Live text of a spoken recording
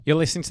You're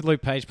listening to the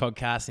Luke Page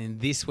podcast. In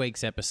this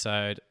week's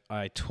episode,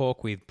 I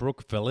talk with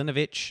Brooke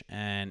Vulinovich,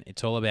 and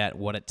it's all about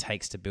what it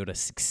takes to build a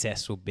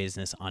successful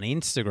business on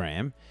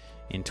Instagram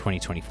in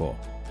 2024. All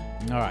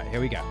right, here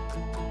we go.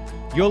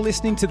 You're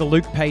listening to the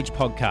Luke Page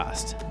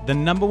podcast, the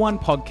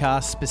 #1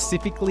 podcast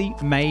specifically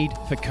made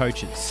for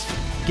coaches.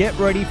 Get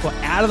ready for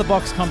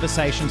out-of-the-box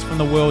conversations from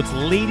the world's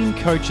leading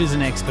coaches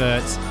and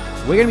experts.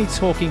 We're going to be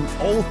talking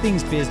all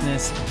things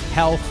business,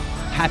 health,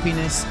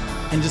 happiness,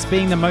 and just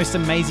being the most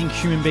amazing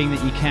human being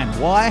that you can.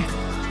 Why?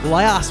 Well,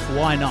 I ask,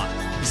 why not?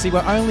 You see,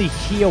 we're only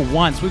here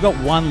once. We've got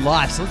one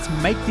life, so let's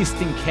make this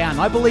thing count.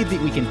 I believe that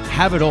we can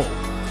have it all.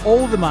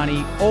 All the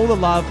money, all the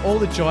love, all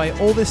the joy,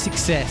 all the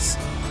success,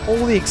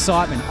 all the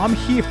excitement. I'm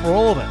here for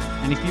all of it.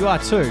 And if you are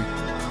too,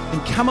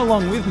 then come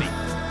along with me.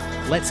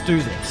 Let's do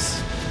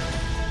this.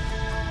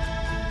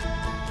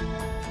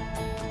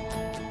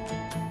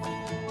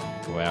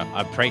 Wow,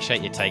 I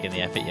appreciate you taking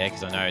the effort,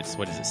 because I know it's,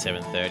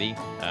 7:30?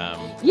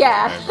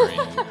 Over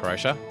in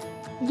Croatia.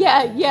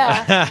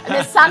 Yeah. And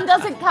the sun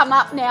doesn't come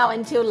up now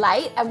until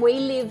late, and we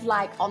live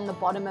on the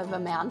bottom of a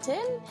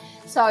mountain.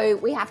 So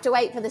we have to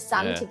wait for the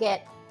sun to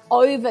get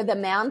over the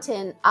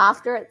mountain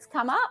after it's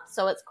come up.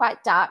 So it's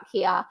quite dark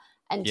here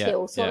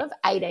until sort of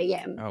 8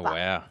 a.m. Oh,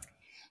 wow.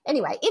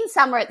 Anyway, in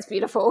summer it's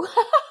beautiful.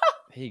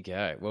 Here you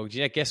go. Well,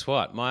 guess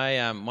what?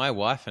 My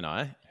wife and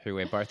I, who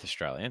we're both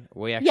Australian,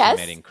 we actually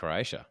met in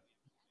Croatia.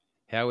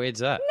 How weird's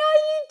that? No,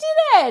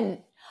 you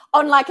didn't.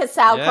 On a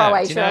sail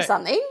Croatia or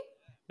something?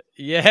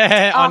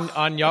 Yeah,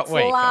 on Yacht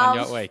Week. On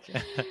Yacht Week.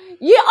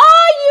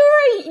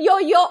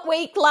 You're Yacht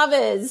Week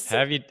lovers.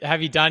 Have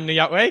you done the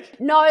Yacht Week?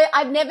 No,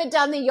 I've never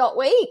done the Yacht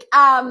Week.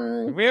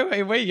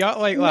 We're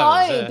Yacht Week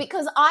lovers. No,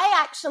 because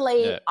I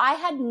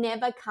had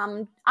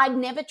I'd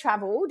never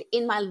traveled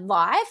in my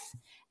life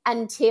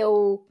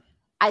until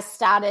I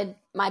started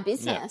my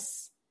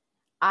business.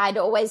 I'd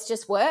always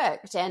just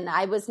worked, and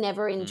I was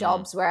never in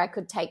jobs where I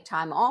could take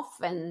time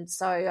off. And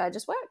so I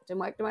just worked. And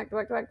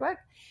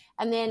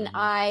then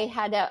I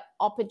had an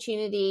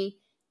opportunity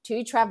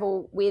to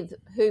travel with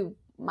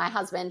my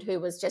husband, who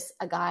was just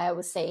a guy I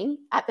was seeing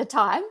at the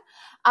time.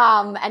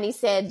 And he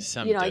said,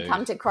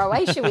 come to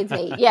Croatia with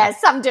me. Yeah,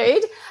 some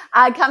dude.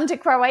 Come to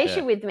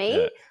Croatia with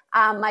me.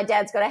 Yeah. My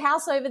dad's got a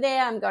house over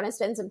there. I'm going to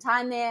spend some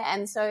time there.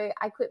 And so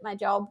I quit my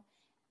job,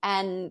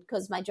 and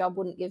because my job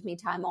wouldn't give me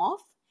time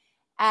off.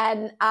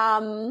 And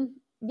and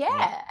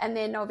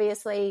then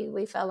obviously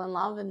we fell in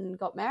love and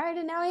got married,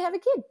 and now we have a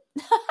kid.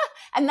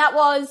 And that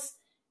was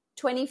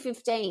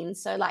 2015,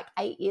 so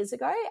 8 years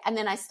ago. And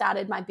then I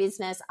started my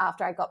business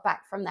after I got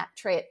back from that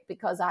trip,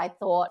 because I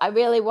thought I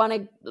really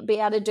want to be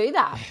able to do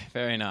that.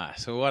 Very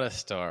nice. Well, what a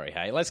story,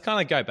 hey? Let's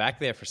kind of go back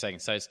there for a second.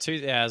 So it's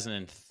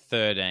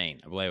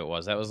 2013, I believe it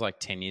was. That was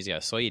 10 years ago. I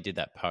saw you did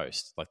that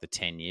post, the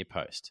 10-year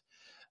post.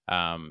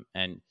 And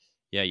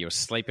yeah, you were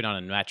sleeping on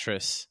a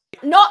mattress.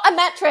 Not a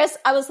mattress.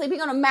 I was sleeping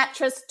on a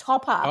mattress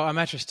topper. Oh, a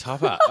mattress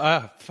topper.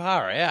 Oh,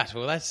 far out.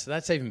 Well,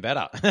 that's even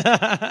better.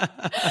 I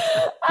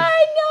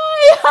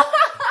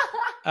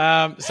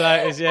know. So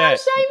it's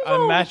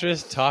a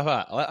mattress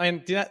topper. I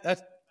mean,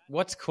 that's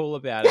what's cool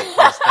about it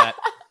is that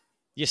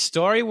your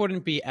story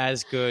wouldn't be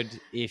as good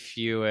if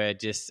you were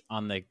just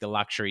on the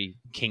luxury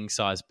king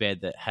size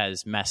bed that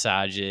has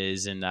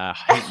massages and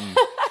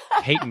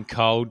heat and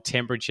cold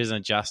temperatures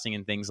and adjusting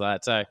and things like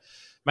that. So,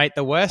 mate,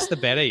 the worse the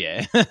better,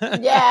 yeah.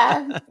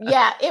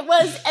 yeah. It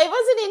was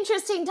an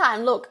interesting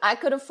time. Look, I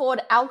could afford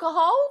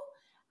alcohol.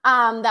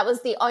 That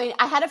was the only.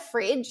 I had a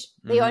fridge.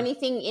 The only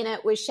thing in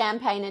it was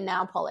champagne and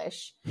nail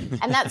polish,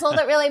 and that's all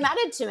that really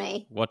mattered to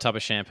me. What type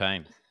of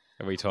champagne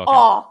are we talking?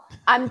 Oh,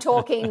 I'm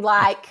talking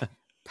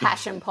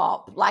Passion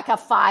Pop, a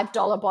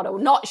 $5 bottle,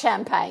 not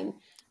champagne.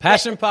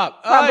 Passion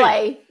Pop,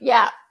 probably,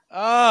 yeah.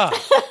 Oh.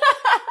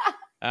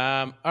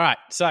 All right,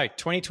 so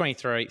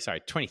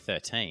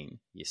 2013,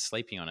 you're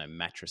sleeping on a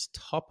mattress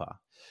topper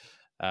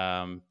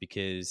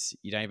because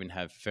you don't even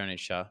have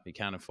furniture. You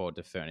can't afford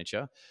the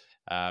furniture.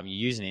 You're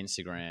using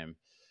Instagram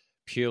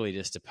purely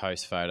just to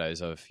post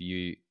photos of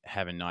you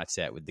having nights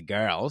out with the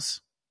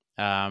girls.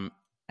 And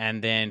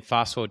then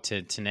fast forward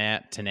to now,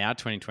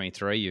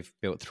 2023, you've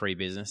built 3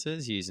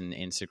 businesses using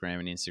Instagram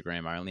and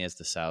Instagram only as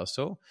the sales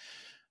tool.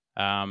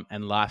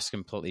 And life's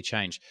completely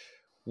changed.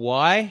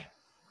 Why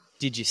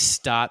did you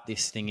start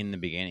this thing in the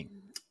beginning?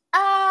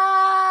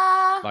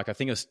 I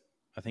think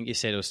you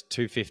said it was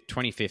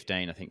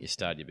 2015. I think you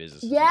started your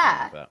business.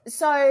 Yeah.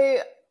 So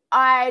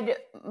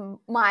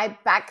my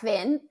back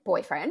then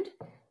boyfriend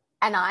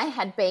and I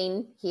had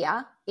been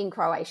here in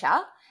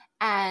Croatia,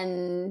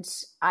 and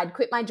I'd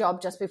quit my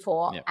job just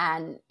before. Yep.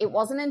 And it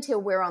wasn't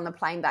until we were on the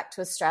plane back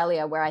to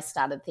Australia where I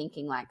started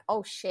thinking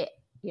oh shit,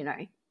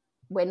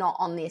 we're not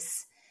on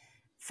this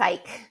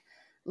fake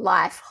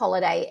life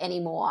holiday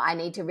anymore. I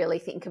need to really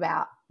think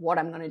about what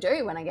I'm going to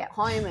do when I get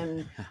home,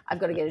 and I've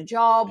got to get a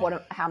job.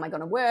 How am I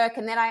going to work?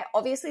 And then I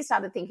obviously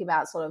started thinking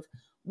about sort of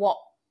what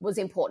was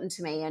important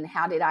to me and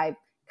how did I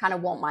kind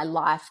of want my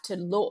life to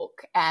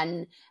look.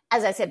 And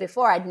as I said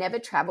before, I'd never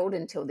traveled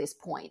until this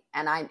point.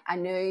 And I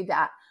knew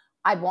that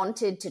I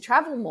wanted to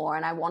travel more,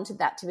 and I wanted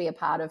that to be a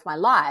part of my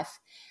life.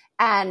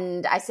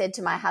 And I said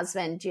to my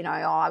husband,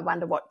 I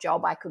wonder what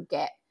job I could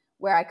get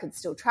where I could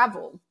still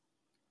travel.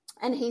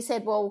 And he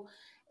said, well,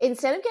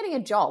 instead of getting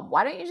a job,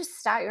 why don't you just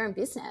start your own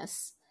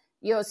business?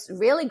 You're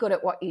really good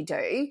at what you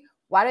do.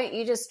 Why don't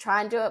you just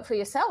try and do it for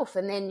yourself?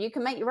 And then you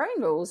can make your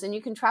own rules and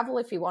you can travel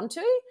if you want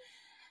to.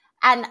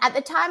 And at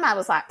the time I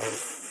was like,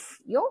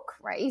 you're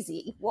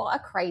crazy. What a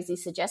crazy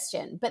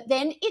suggestion. But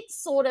then it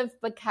sort of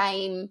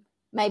became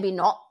maybe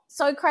not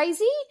so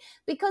crazy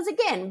because,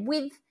 again,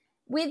 with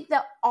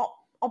the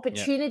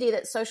opportunity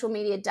that social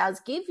media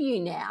does give you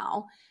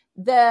now,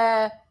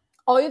 the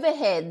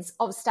overheads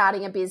of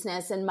starting a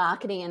business and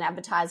marketing and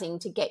advertising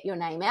to get your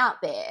name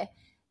out there,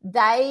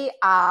 they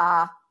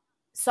are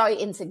so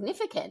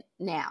insignificant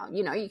now.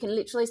 You can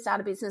literally start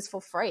a business for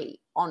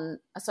free on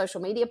a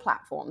social media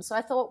platform. So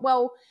I thought,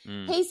 well,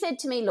 he said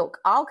to me, look,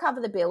 I'll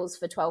cover the bills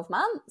for 12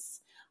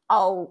 months.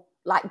 I'll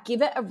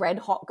give it a red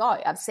hot go.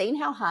 I've seen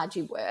how hard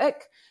you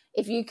work.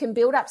 If you can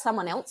build up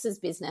someone else's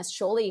business,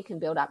 surely you can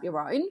build up your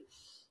own.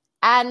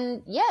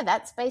 And yeah,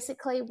 that's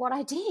basically what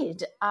I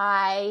did.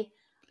 I,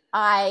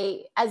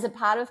 as a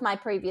part of my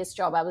previous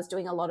job, I was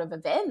doing a lot of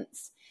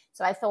events.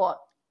 So I thought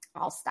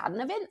I'll start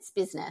an events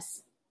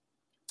business.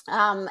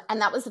 And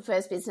that was the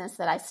first business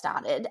that I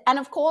started. And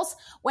of course,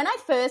 when I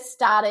first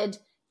started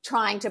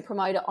trying to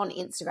promote it on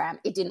Instagram,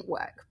 it didn't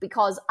work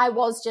because I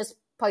was just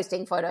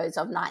posting photos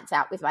of nights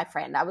out with my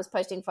friend. I was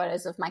posting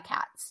photos of my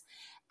cats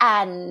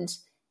and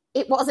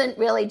it wasn't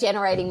really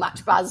generating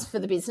much buzz for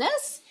the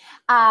business.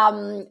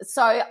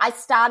 So I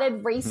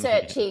started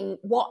researching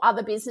what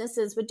other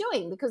businesses were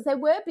doing because there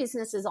were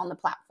businesses on the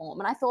platform.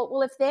 And I thought,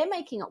 well, if they're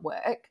making it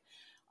work,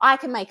 I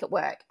can make it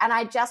work. And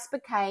I just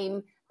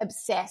became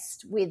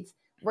obsessed with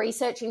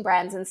researching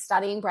brands and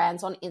studying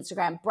brands on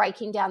Instagram,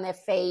 breaking down their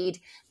feed,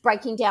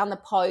 breaking down the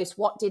post,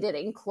 what did it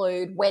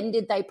include, when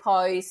did they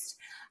post,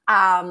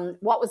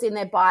 what was in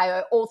their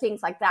bio, all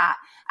things like that.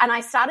 And I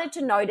started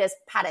to notice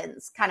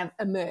patterns kind of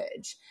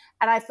emerge.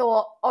 And I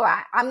thought, all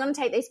right, I'm going to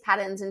take these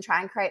patterns and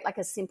try and create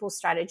a simple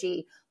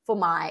strategy for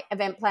my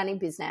event planning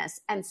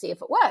business and see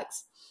if it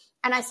works.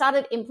 And I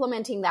started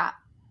implementing that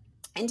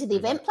into the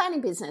event planning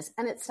business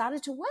and it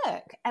started to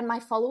work and my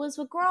followers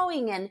were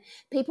growing and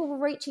people were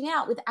reaching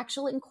out with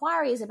actual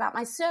inquiries about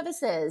my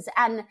services.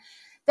 And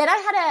then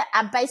I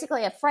had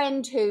basically a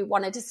friend who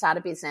wanted to start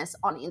a business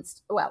wanted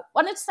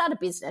to start a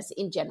business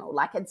in general,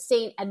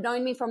 had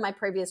known me from my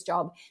previous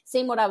job,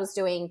 seen what I was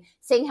doing,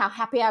 seeing how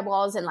happy I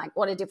was and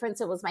what a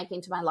difference it was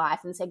making to my life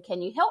and said,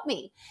 can you help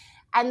me?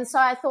 And so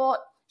I thought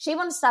she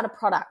wanted to start a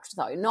product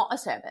though, not a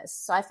service.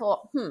 So I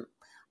thought,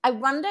 I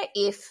wonder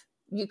if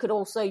you could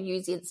also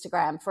use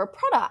Instagram for a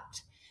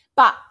product.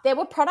 But there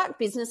were product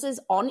businesses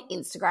on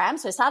Instagram.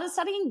 So I started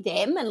studying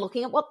them and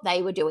looking at what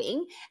they were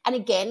doing. And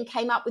again,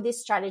 came up with this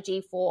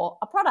strategy for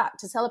a product,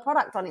 to sell a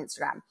product on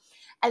Instagram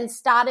and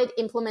started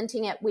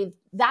implementing it with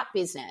that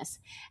business.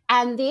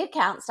 And the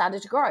account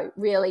started to grow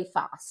really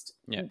fast.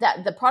 Yeah.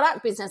 The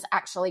product business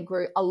actually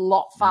grew a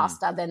lot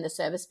faster than the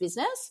service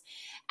business.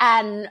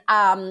 And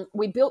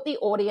we built the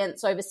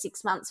audience over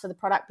 6 months for the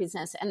product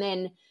business. And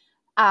then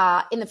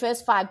in the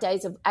first 5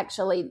 days of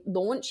actually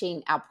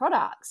launching our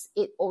products,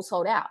 it all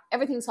sold out.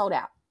 Everything sold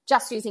out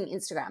just using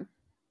Instagram.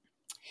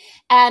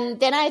 And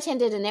then I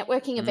attended a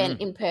networking event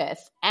in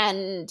Perth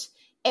and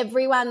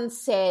everyone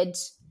said,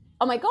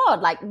 oh my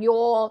God,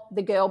 you're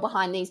the girl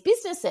behind these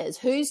businesses.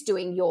 Who's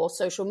doing your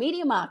social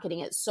media marketing?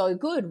 It's so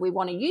good. We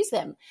want to use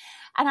them.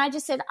 And I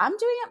just said, I'm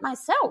doing it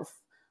myself.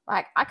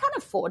 I can't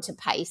afford to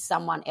pay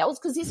someone else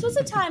because this was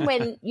a time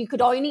when you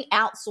could only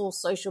outsource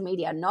social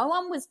media. No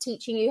one was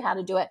teaching you how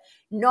to do it.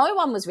 No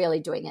one was really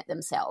doing it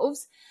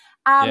themselves.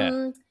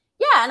 And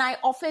I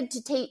offered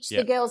to teach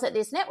the girls at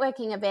this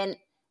networking event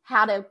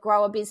how to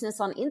grow a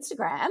business on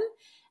Instagram.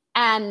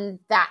 And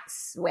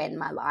that's when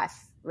my life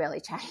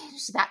really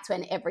changed. That's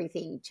when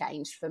everything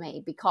changed for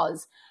me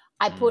because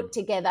I put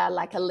together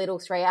a little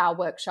 3-hour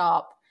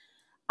workshop.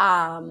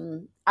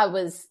 I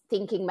was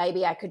thinking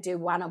maybe I could do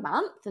 1 a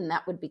month and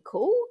that would be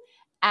cool.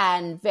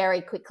 And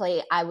very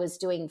quickly I was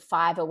doing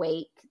 5 a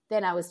week.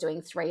 Then I was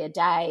doing 3 a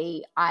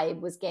day. I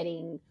was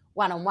getting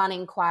one-on-one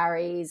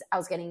inquiries. I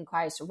was getting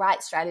inquiries to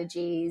write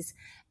strategies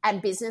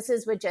and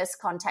businesses were just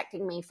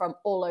contacting me from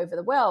all over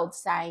the world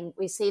saying,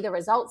 we see the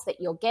results that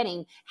you're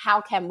getting.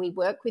 How can we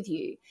work with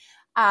you?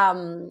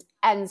 And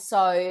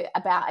so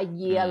about a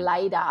year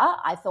later,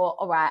 I thought,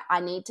 all right, I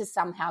need to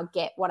somehow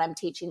get what I'm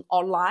teaching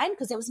online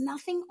because there was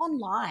nothing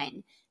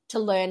online to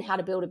learn how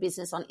to build a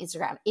business on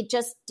Instagram. It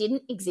just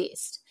didn't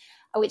exist,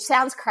 which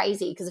sounds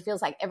crazy because it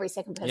feels like every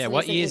second person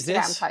is an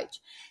Instagram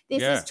coach.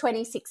 This is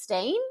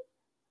 2016.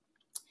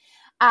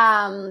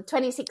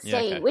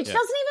 2016, which doesn't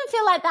even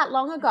feel like that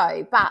long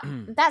ago, but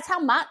that's how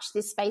much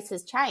this space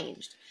has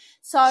changed.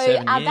 So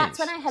that's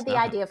when I had the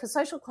idea for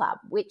Social Club,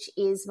 which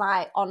is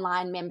my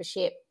online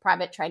membership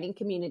private training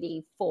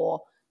community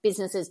for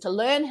businesses to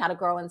learn how to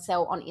grow and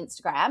sell on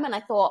Instagram. And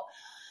I thought,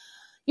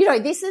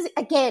 this is,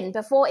 again,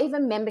 before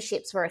even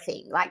memberships were a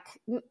thing.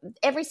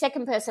 Every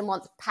second person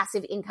wants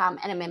passive income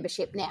and a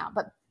membership now.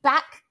 But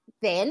back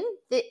then,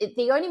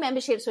 the only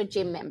memberships were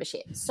gym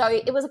memberships. So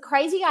it was a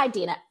crazy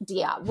idea.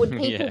 Would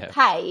people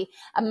pay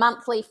a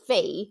monthly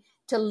fee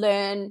to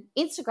learn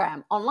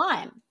Instagram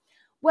online?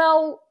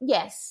 Well,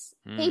 yes,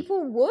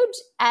 people would,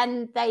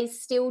 and they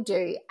still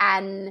do.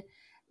 And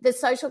the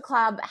social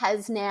club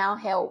has now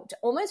helped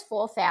almost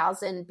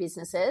 4,000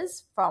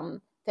 businesses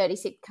from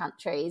 36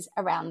 countries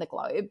around the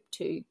globe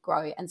to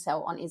grow and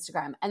sell on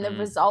Instagram. And the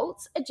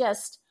results are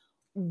just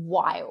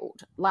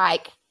wild.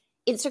 Like,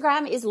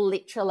 Instagram is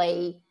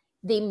literally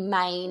the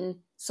main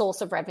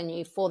source of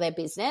revenue for their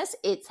business.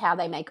 It's how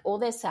they make all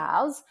their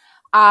sales.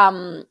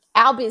 Our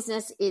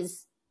business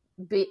is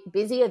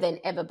busier than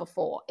ever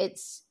before.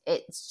 It's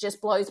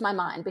just blows my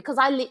mind, because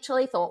I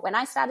literally thought, when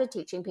I started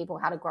teaching people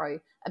how to grow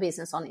a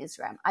business on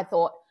Instagram, I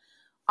thought,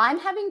 I'm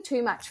having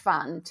too much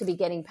fun to be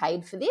getting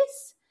paid for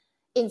this.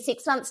 In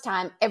 6 months'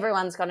 time,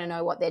 everyone's going to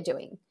know what they're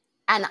doing.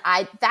 And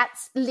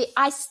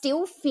I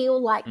still feel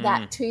like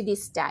that to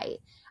this day.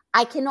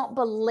 I cannot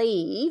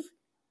believe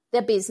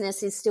the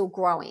business is still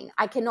growing.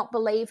 I cannot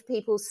believe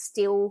people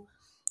still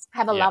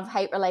have a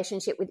love-hate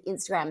relationship with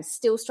Instagram,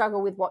 still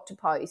struggle with what to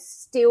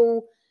post,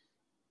 still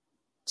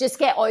just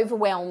get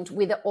overwhelmed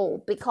with it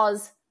all,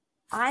 because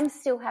I'm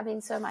still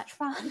having so much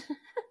fun.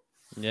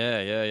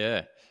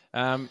 Yeah.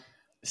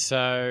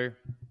 So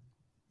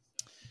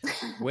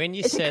when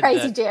you said it's a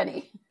crazy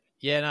journey.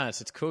 Yeah, no,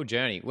 it's a cool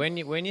journey. When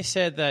you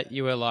said that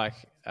you were like,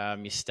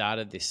 you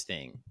started this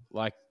thing,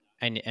 like,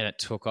 and it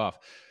took off.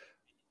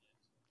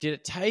 Did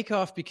it take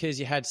off because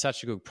you had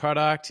such a good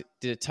product?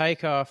 Did it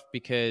take off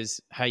because,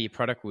 hey, your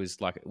product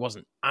was like, it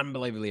wasn't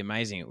unbelievably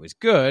amazing, it was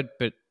good,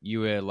 but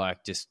you were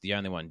like just the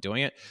only one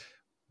doing it?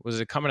 Was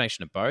it a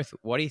combination of both?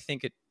 What do you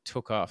think it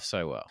took off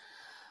so well?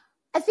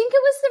 I think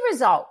it was the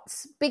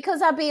results,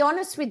 because I'll be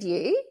honest with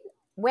you,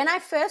 when I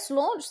first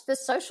launched the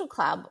social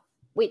club,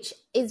 which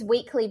is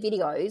weekly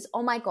videos,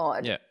 oh my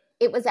God,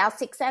 it was our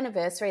 6th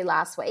anniversary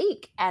last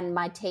week, and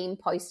my team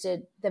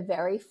posted the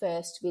very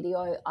first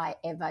video I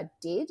ever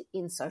did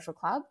in social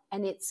club,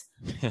 and it's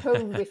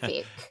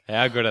horrific.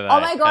 How good are they?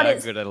 Oh my God,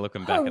 it's good at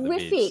looking back at the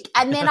vids.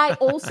 And then I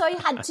also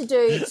had to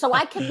do, so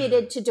I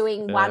committed to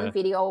doing one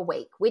video a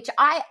week, which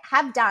I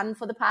have done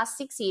for the past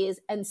 6 years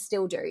and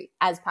still do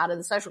as part of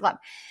the social club.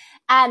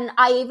 And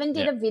I even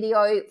did a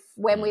video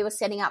when we were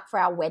setting up for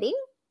our wedding,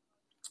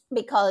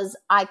 because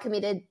I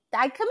committed.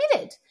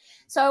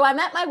 So I'm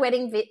at my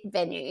wedding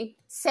venue,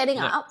 setting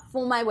up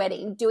for my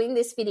wedding, doing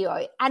this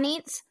video, and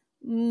it's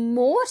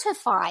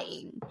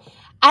mortifying.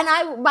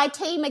 And my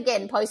team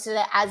again posted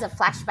it as a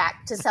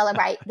flashback to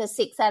celebrate the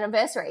 6th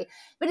anniversary.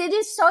 But it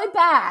is so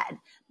bad.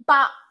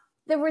 But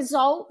the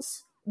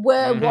results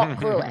were what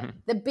grew it.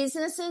 The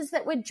businesses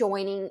that were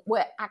joining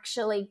were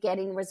actually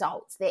getting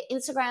results. Their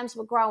Instagrams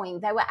were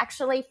growing. They were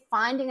actually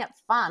finding it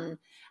fun.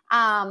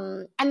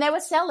 And they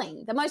were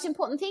selling. The most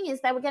important thing is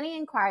they were getting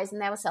inquiries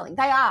and they were selling.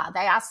 They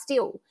are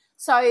still.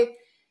 So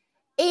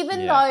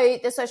even though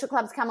the social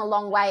club's come a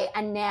long way,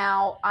 and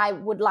now I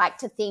would like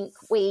to think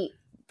we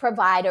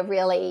provide a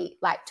really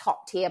like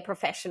top tier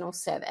professional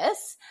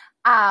service,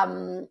 at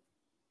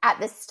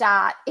the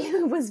start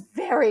it was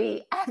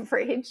very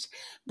average,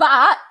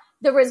 but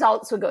the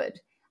results were good.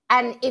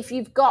 And if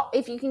you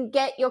can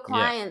get your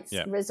clients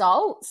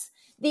results,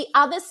 the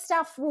other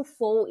stuff will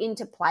fall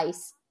into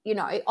place. You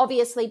know,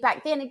 obviously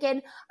back then,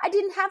 again, I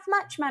didn't have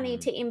much money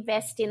to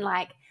invest in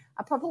like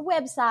a proper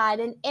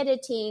website and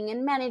editing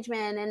and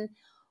management and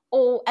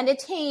a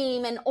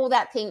team and all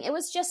that thing. It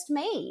was just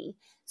me.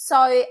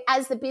 So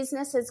as the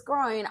business has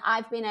grown,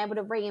 I've been able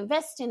to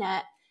reinvest in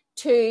it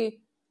to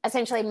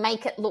essentially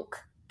make it look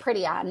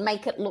prettier and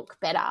make it look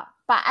better.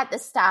 But at the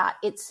start,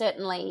 it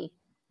certainly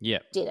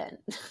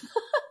didn't.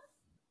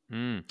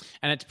 And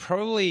it's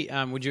probably,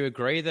 would you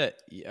agree that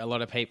a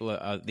lot of people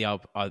are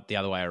the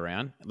other way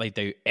around? Like,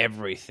 they do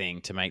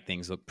everything to make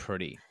things look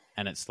pretty,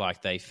 and it's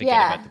like they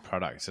forget about the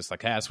product. It's just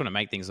like, hey, I just want to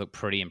make things look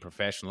pretty and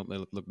professional,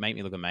 make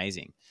me look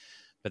amazing.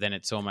 But then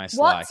it's almost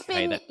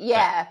they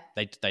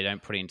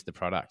don't put it into the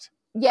product.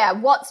 Yeah,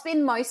 what's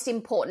been most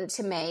important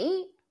to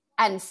me,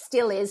 and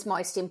still is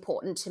most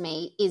important to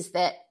me, is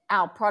that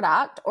our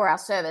product or our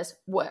service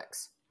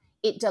works.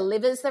 It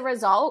delivers the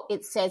result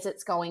it says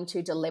it's going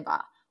to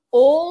deliver.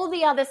 All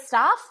the other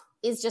stuff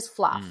is just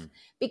fluff,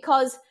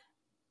 because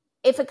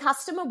if a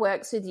customer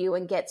works with you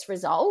and gets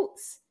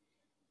results,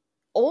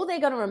 all they're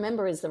going to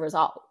remember is the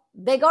result.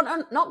 They're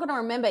not going to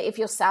remember if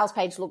your sales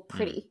page looked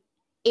pretty,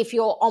 if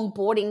your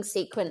onboarding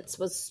sequence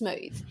was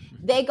smooth.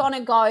 They're going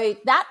to go,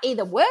 that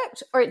either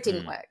worked or it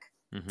didn't work.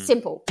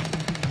 Simple.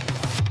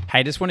 Hey,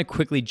 I just want to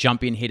quickly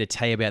jump in here to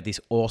tell you about this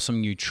awesome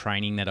new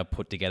training that I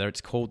put together. It's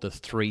called the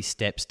 3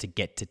 Steps to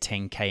Get to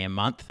 10K a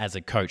Month as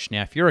a coach.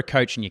 Now, if you're a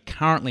coach and you're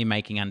currently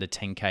making under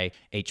 10K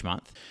each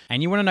month,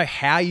 and you want to know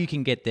how you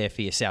can get there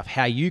for yourself,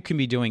 how you can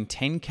be doing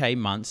 10K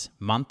months,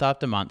 month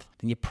after month,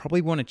 then you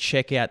probably want to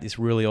check out this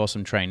really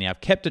awesome training. Now,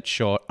 I've kept it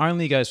short,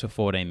 only goes for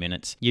 14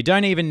 minutes. You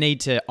don't even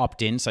need to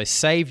opt in, so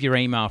save your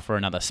email for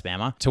another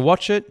spammer. To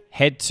watch it,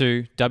 head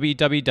to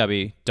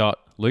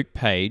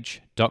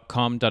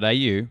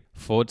www.lukepage.com.au/10K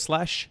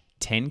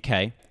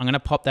 10K. I'm going to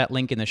pop that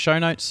link in the show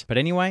notes. But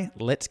anyway,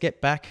 let's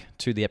get back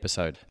to the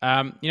episode.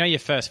 Your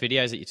first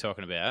videos that you're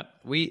talking about,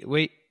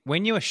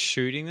 when you were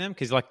shooting them,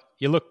 because like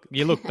you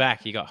look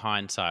back, you got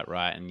hindsight,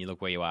 right? And you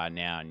look where you are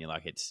now and you're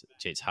like,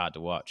 it's hard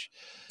to watch.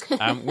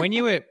 When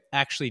you were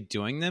actually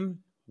doing them,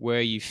 were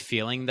you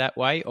feeling that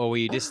way, or were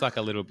you just like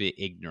a little bit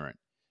ignorant?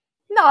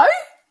 No,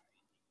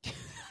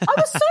 I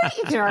was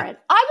so ignorant.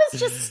 I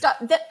was just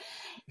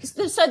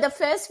so the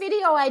first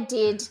video I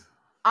did,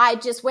 I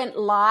just went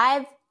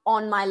live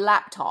on my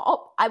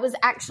laptop. I was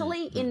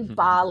actually in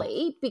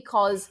Bali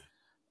because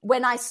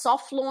when I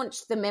soft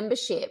launched the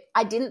membership,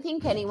 I didn't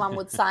think anyone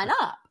would sign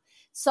up.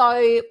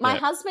 So my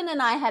husband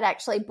and I had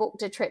actually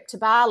booked a trip to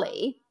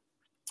Bali,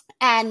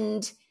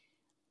 and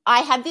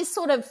I had this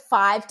sort of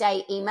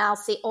 5-day email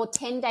or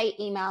 10-day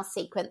email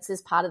sequence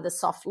as part of the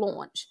soft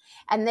launch.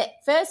 And the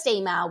first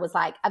email was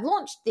like, I've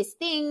launched this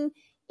thing.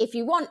 If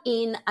you want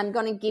in, I'm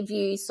going to give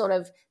you sort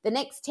of the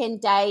next 10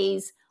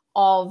 days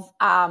of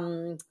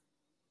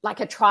like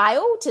a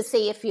trial to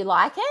see if you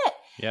like it.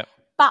 Yep.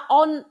 But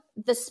on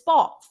the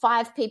spot,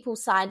 5 people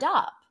signed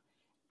up.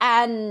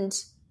 And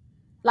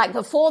like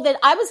before that,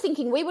 I was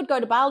thinking we would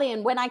go to Bali,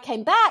 and when I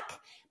came back,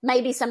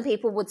 maybe some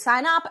people would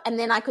sign up and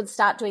then I could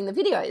start doing the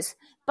videos.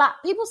 But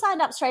people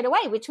signed up straight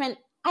away, which meant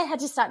I had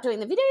to start doing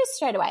the videos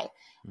straight away.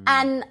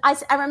 And I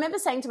remember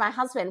saying to my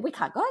husband, we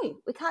can't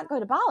go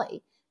to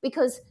Bali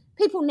because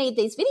people need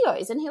these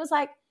videos. And he was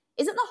like,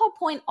 isn't the whole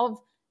point of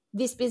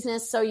this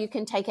business so you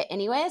can take it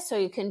anywhere, so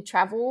you can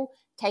travel,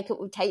 take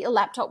your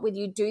laptop with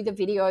you, do the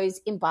videos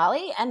in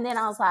Bali? And then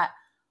I was like,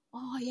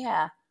 oh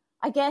yeah,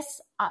 I guess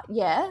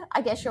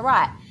you're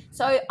right.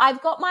 So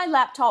I've got my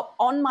laptop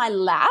on my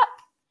lap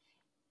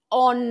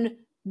on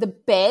the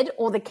bed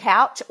or the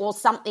couch or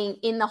something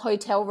in the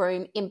hotel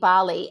room in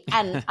Bali,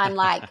 and I'm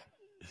like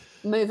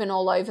moving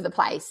all over the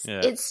place. Yeah.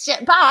 It's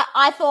just, but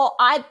I thought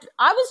I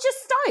was just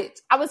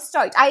stoked. I was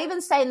stoked. I even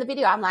say in the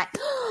video, I'm like,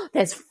 oh,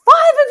 there's 5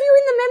 of you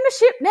in the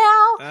membership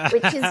now,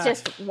 which is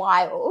just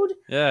wild.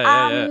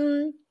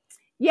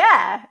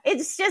 Yeah,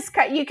 it's just,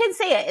 you can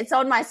see it. It's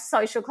on my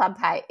social club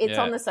page. It's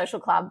on the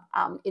social club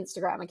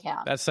Instagram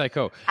account. That's so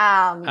cool.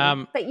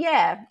 But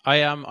yeah, I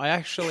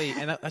actually,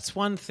 and that's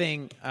one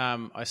thing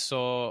I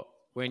saw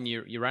when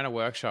you ran a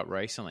workshop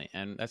recently,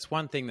 and that's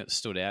one thing that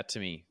stood out to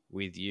me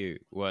with you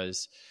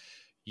was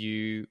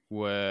you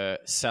were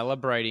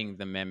celebrating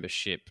the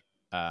membership,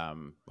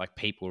 like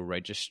people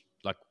register.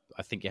 Like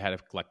I think you had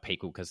like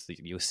people because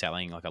you were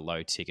selling like a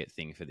low ticket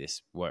thing for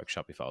this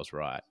workshop, if I was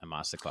right, a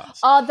masterclass.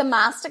 Oh, the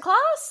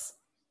masterclass?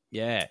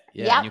 Yeah.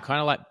 Yep. And you're kind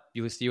of like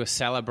you were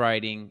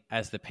celebrating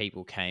as the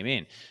people came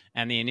in,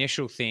 and the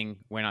initial thing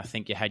when I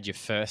think you had your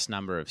first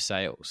number of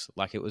sales,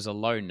 like it was a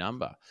low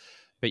number,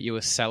 but you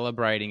were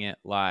celebrating it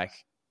like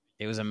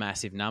it was a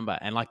massive number,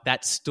 and like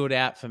that stood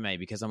out for me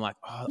because I'm like,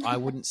 oh, I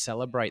wouldn't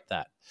celebrate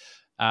that.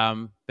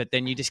 But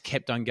then you just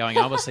kept on going.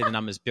 Obviously, the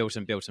numbers built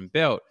and built and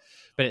built.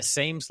 But it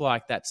seems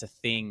like that's a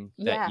thing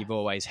that you've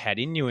always had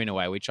in you in a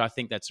way, which I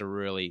think that's a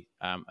really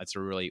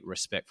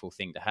respectful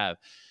thing to have.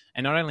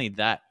 And not only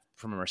that,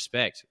 from a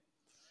respect,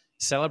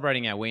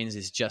 celebrating our wins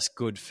is just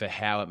good for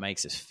how it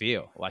makes us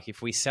feel. Like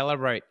if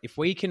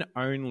we can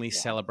only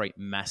celebrate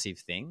massive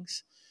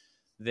things,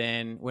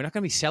 then we're not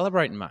going to be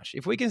celebrating much.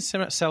 If we can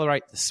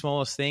celebrate the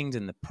smallest things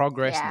and the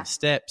progress and the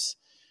steps,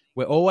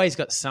 we've always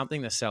got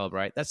something to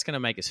celebrate. That's going to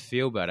make us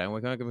feel better, and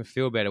we're going to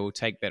feel better. We'll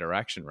take better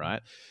action,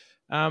 right?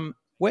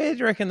 Where do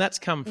you reckon that's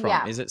come from?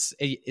 Yeah. Is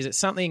it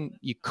something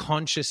you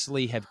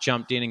consciously have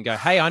jumped in and go,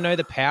 hey, I know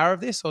the power of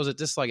this? Or is it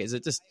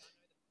just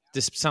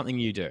something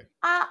you do?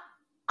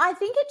 I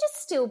think it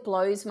just still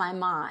blows my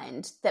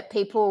mind that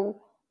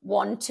people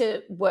want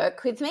to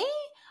work with me.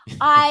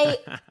 I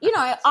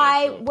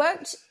cool.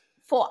 Worked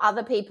for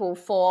other people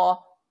for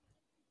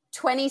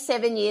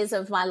 27 years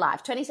of my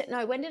life.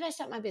 When did I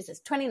start my business?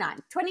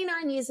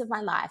 29 years of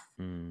my life.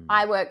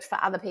 I worked for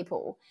other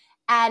people,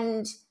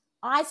 and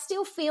I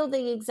still feel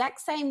the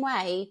exact same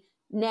way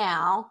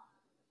now,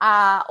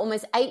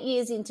 almost 8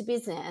 years into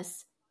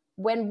business,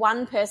 when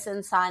one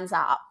person signs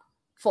up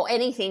for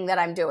anything that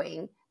I'm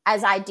doing,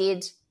 as I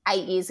did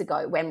 8 years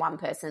ago when one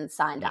person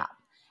signed up.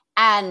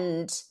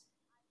 And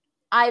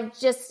I've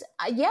just,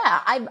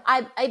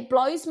 it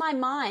blows my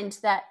mind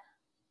that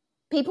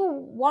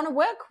people want to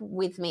work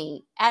with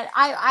me. And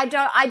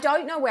I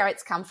don't know where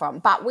it's come from,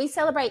 but we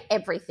celebrate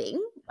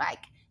everything. Like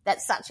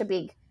that's such a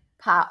big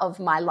part of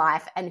my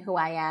life and who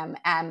I am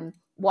and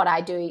what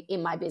I do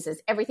in my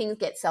business. Everything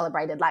gets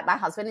celebrated. Like my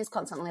husband is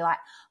constantly like,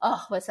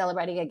 oh, we're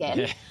celebrating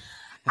again.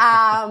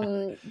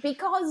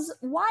 Because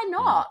why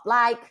not?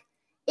 Like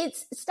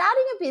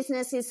starting a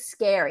business is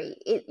scary.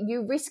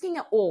 You're risking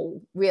it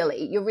all,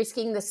 really. You're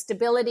risking the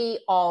stability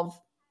of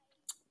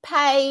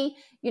pay,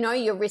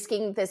 you're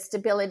risking the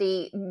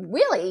stability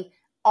really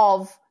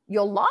of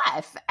your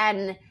life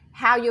and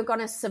how you're going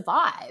to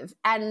survive.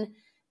 And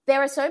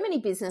there are so many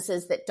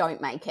businesses that don't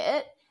make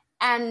it.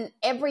 And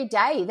every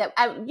day that,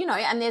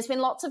 and there's been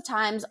lots of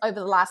times over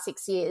the last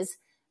 6 years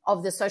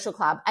of the social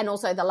club, and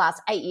also the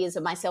last 8 years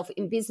of myself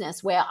in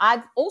business, where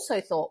I've also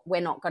thought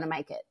we're not going to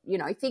make it. You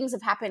know, things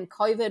have happened.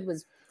 COVID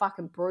was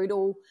fucking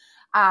brutal.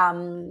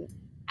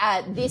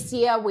 This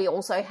year we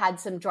also had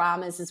some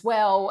dramas as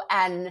well.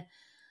 And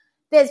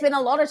there's been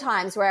a lot of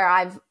times where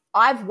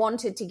I've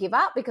wanted to give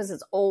up because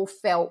it's all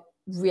felt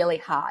really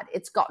hard.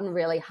 It's gotten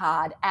really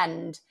hard.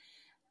 And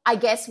I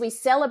guess we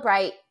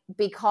celebrate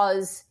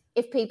because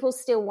if people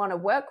still want to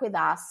work with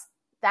us,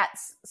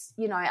 that's,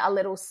 you know, a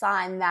little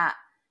sign that,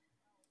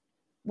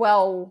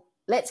 well,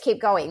 let's keep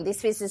going.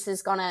 This business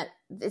is gonna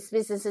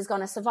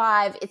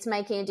survive. It's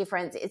making a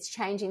difference. It's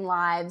changing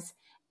lives.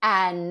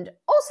 And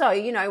also,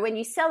 you know, when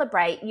you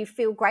celebrate, you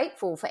feel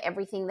grateful for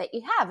everything that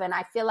you have. And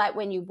I feel like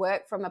when you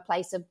work from a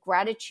place of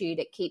gratitude,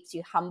 it keeps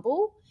you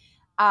humble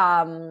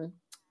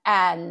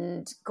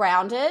and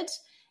grounded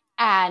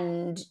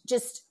and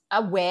just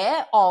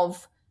aware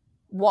of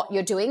what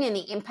you're doing and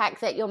the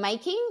impact that you're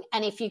making.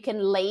 And if you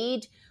can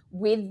lead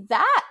with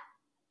that,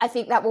 I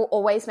think that will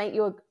always make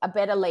you a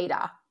better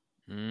leader.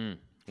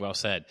 Well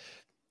said.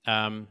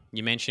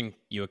 You mentioned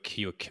you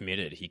were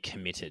committed. You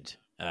committed.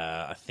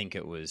 I think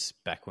it was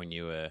back when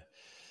you were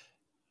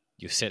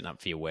setting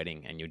up for your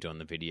wedding and you were doing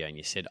the video and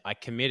you said, I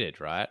committed,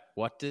 right?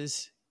 What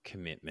does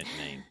commitment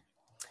mean?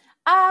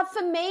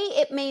 For me,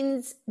 it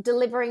means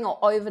delivering or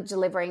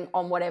over-delivering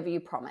on whatever you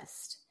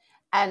promised.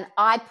 And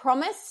I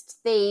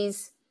promised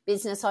these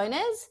business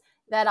owners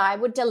that I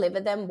would deliver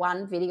them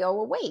one video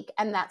a week.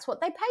 And that's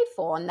what they paid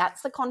for. And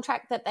that's the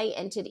contract that they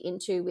entered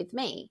into with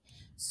me.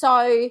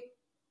 So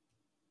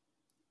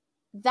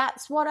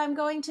that's what I'm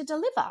going to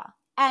deliver.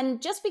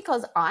 And just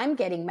because I'm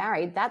getting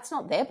married, that's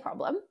not their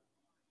problem.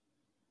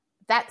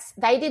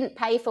 They didn't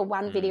pay for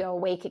one video a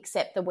week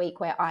except the week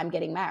where I'm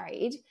getting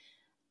married.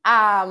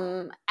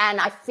 And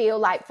I feel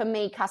like for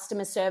me,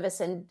 customer service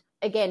and,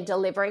 again,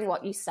 delivering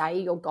what you say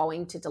you're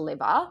going to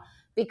deliver,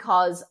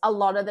 because a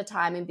lot of the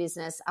time in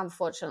business,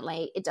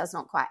 unfortunately, it does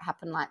not quite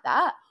happen like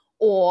that,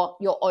 or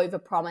you're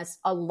overpromised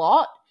a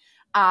lot.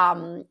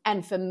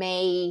 And for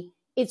me,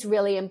 it's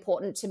really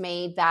important to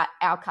me that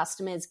our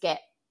customers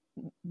get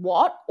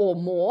what or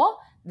more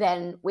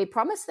than we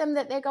promise them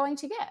that they're going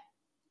to get.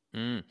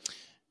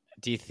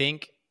 Do you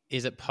think,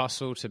 is it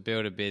possible to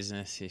build a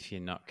business if you're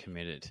not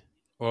committed?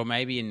 Or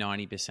maybe you're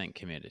 90%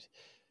 committed.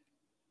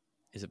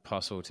 Is it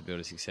possible to build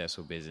a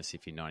successful business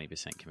if you're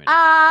 90% committed?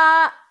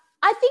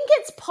 I think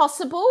it's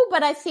possible,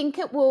 but I think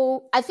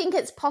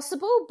it's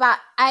possible, but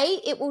A,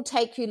 it will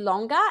take you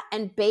longer,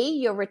 and B,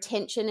 your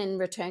retention and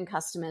return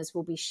customers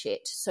will be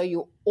shit. So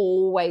you'll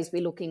always be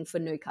looking for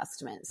new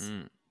customers.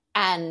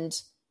 And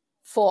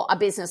for a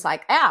business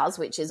like ours,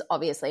 which is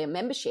obviously a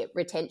membership,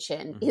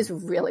 retention is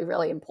really,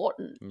 really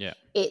important. Yeah.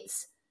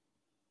 It's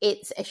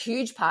a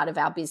huge part of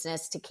our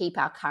business to keep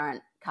our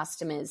current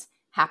customers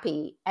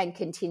happy and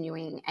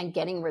continuing and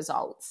getting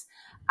results.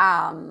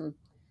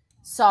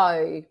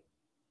 So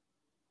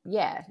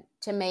yeah,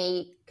 to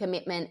me,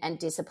 commitment and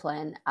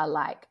discipline are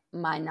like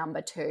my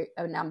number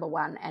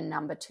one and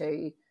number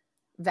two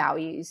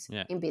values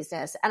in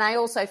business. And I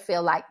also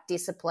feel like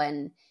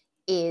discipline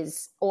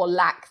is, or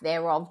lack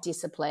thereof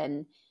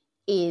discipline,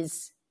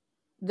 is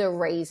the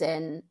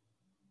reason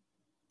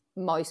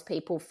most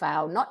people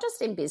fail, not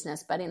just in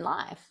business, but in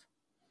life.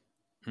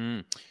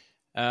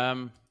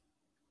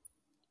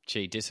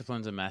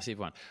 Discipline's a massive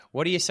one.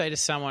 What do you say to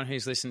someone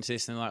who's listened to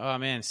this and like, oh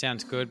man,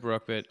 sounds good,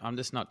 Brooke, but I'm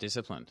just not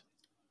disciplined.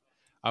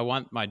 I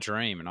want my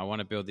dream and I want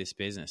to build this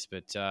business,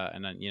 but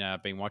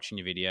I've been watching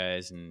your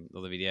videos and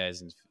all the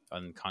videos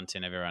and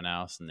content of everyone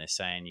else, and they're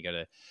saying you got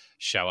to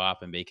show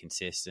up and be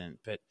consistent.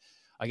 But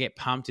I get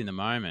pumped in the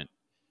moment,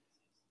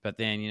 but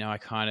then I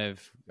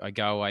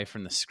go away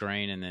from the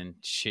screen and then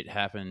shit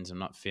happens. I'm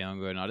not feeling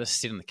good, and I just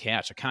sit on the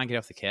couch. I can't get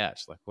off the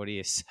couch. Like, what do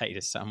you say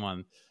to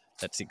someone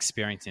that's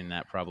experiencing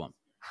that problem?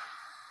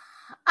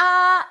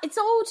 It's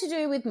all to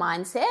do with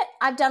mindset.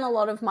 I've done a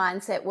lot of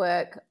mindset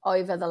work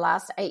over the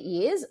last 8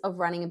 years of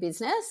running a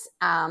business.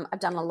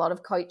 I've done a lot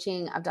of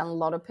coaching. I've done a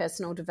lot of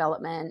personal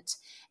development.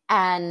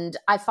 And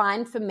I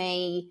find for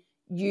me,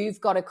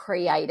 you've got to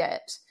create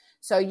it.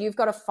 So you've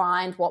got to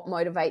find what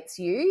motivates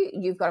you.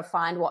 You've got to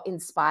find what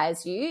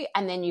inspires you.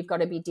 And then you've got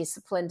to be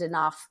disciplined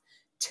enough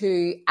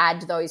to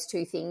add those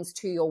two things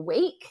to your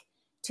week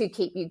to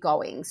keep you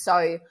going.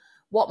 So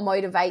what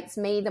motivates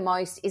me the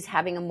most is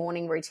having a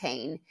morning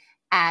routine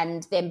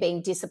and then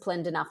being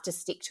disciplined enough to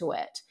stick to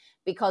it,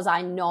 because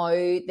I know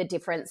the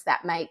difference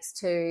that makes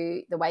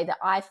to the way that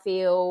I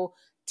feel,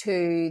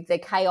 to the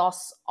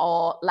chaos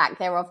or lack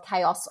thereof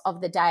chaos of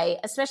the day,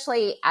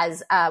 especially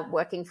as a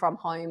working from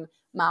home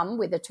mum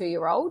with a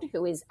 2-year-old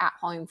who is at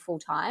home full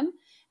time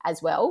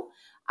as well.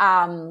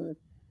 I've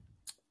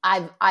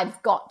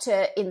got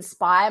to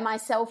inspire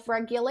myself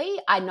regularly.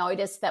 I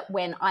notice that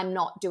when I'm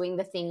not doing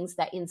the things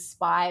that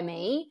inspire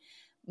me,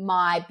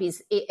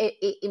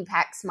 it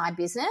impacts my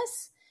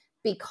business,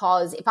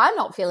 because if I'm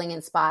not feeling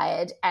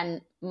inspired and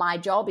my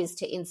job is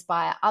to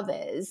inspire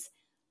others,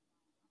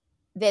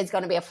 there's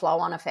going to be a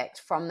flow-on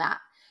effect from that.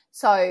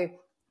 So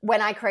when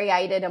I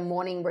created a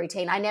morning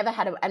routine,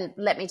 and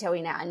let me tell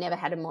you now, I never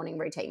had a morning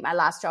routine. My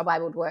last job, I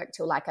would work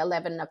till like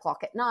 11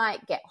 o'clock at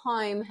night, get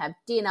home, have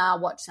dinner,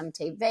 watch some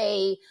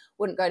TV,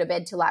 wouldn't go to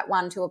bed till like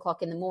 1, 2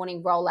 o'clock in the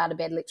morning, roll out of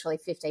bed literally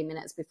 15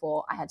 minutes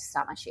before I had to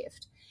start my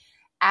shift.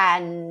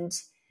 And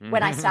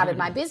when I started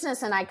my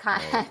business and I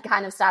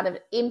kind of started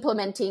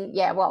implementing,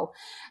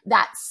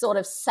 that sort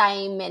of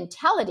same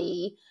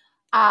mentality,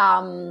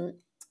 it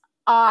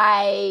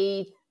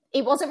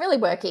wasn't really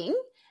working.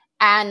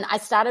 And I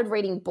started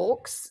reading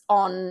books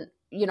on,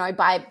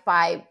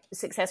 by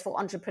successful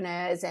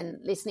entrepreneurs and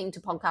listening to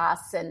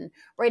podcasts and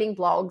reading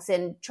blogs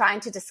and trying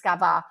to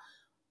discover,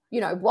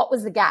 what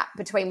was the gap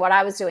between what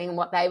I was doing and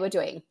what they were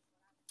doing.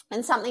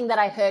 And something that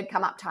I heard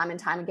come up time and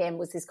time again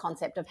was this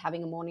concept of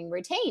having a morning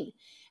routine.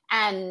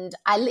 And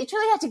I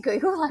literally had to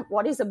Google, like,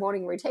 what is a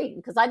morning routine?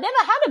 Because I never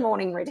had a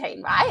morning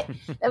routine, right?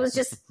 It was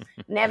just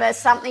never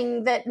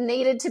something that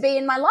needed to be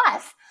in my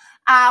life.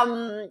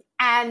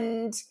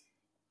 And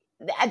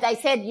they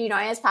said,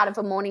 as part of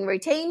a morning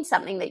routine,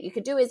 something that you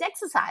could do is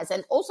exercise.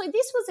 And also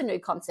this was a new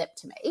concept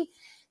to me.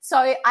 So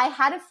I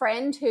had a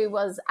friend who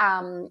was,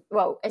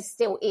 it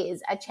still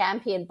is, a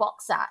champion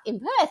boxer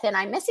in Perth. And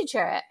I messaged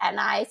her and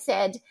I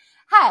said,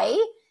 hey,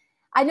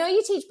 I know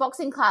you teach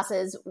boxing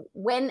classes,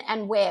 when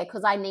and where,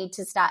 because I need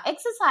to start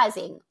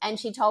exercising. And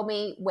she told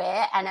me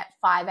where and at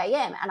 5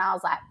 a.m. And I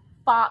was like,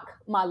 fuck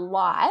my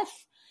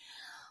life.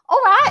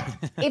 All right,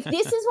 if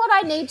this is what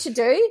I need to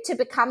do to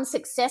become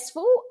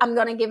successful, I'm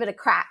going to give it a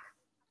crack.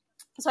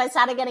 So I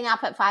started getting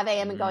up at 5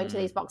 a.m. and going to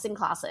these boxing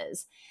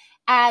classes.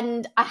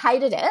 And I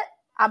hated it.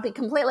 I'll be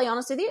completely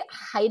honest with you.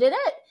 I hated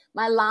it.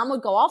 My alarm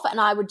would go off and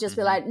I would just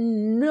be like,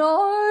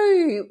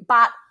 no.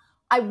 But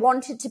I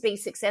wanted to be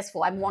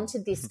successful. I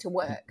wanted this to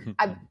work.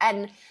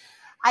 And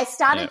I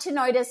started to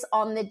notice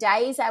on the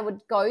days I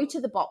would go to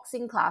the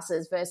boxing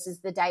classes versus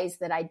the days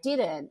that I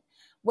didn't,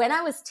 when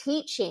I was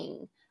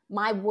teaching,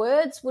 my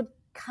words would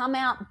come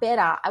out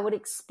better. I would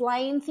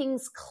explain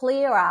things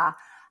clearer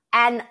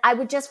and I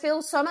would just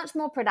feel so much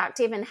more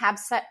productive and have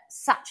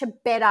such a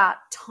better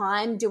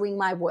time doing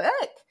my work.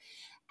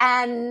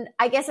 And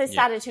I guess I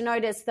started to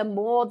notice the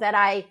more that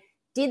I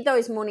did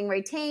those morning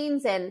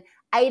routines and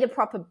ate a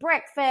proper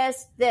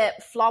breakfast, the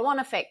flow-on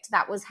effect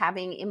that was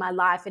having in my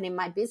life and in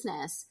my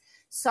business.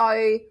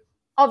 So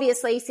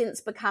obviously since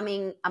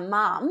becoming a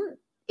mum,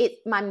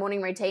 my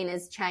morning routine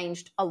has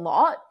changed a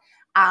lot.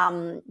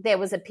 There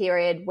was a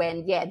period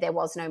when, there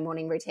was no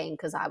morning routine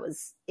because I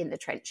was in the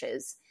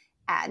trenches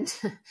and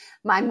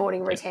my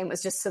morning routine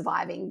was just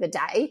surviving the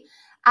day.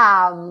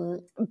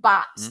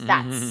 But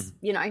that's,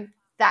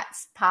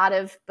 that's part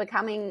of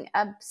becoming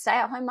a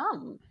stay-at-home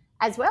mum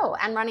as well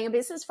and running a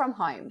business from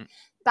home.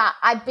 But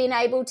I've been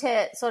able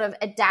to sort of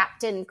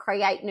adapt and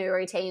create new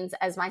routines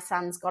as my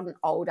son's gotten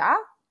older.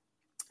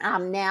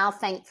 Now,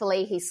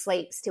 thankfully, he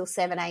sleeps till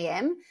 7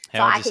 a.m.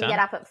 So I can get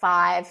up at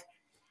 5.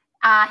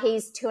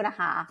 He's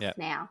 2.5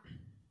 now.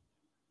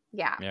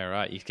 Yeah. Yeah,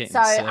 right. You get so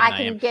I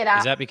can get up.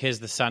 Is that because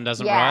the sun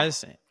doesn't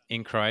rise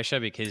in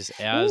Croatia? Because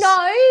ours,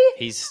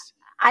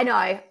 I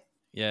know.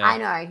 Yeah. I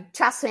know.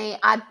 Trust me,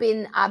 I've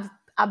been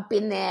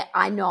there.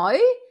 I know.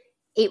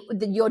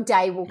 Your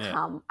day will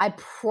come. I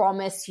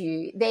promise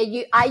you.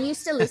 I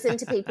used to listen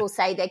to people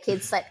say their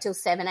kids slept till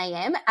 7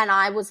 a.m. and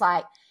I was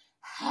like,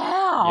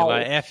 how? You're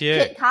like, F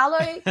you.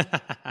 Carlo?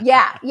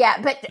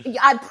 yeah. But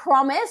I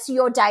promise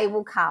your day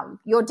will come.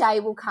 Your day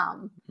will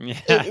come.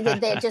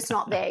 They're just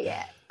not there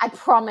yet. I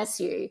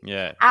promise you.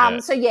 Yeah.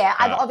 So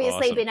I've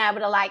obviously been able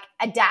to like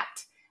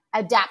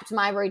adapt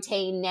my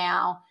routine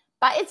now,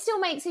 but it still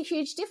makes a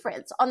huge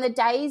difference on the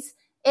days.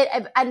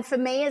 And for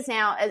me as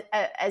now,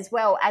 as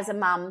well as a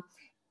mum,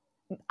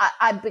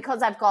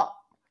 because I've got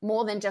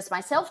more than just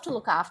myself to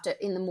look after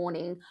in the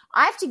morning,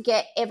 I have to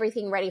get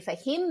everything ready for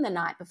him the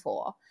night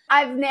before.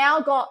 I've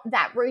now got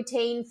that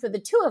routine for the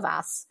two of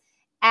us.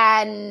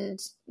 And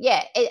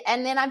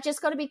and then I've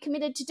just got to be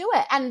committed to do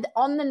it. And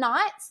on the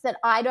nights that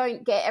I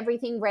don't get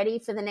everything ready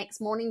for the next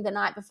morning the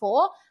night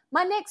before,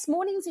 my next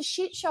morning's a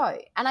shit show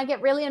and I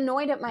get really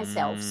annoyed at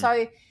myself.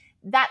 So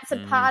that's a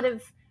part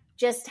of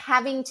just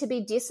having to be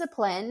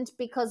disciplined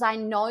because I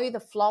know the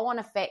flow-on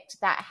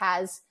effect that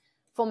has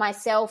for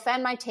myself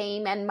and my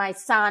team and my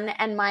son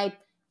and my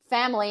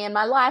family and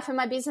my life and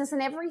my business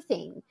and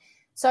everything.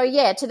 So,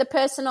 to the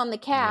person on the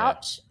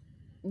couch,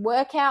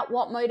 work out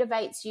what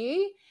motivates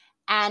you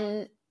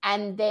and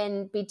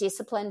then be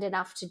disciplined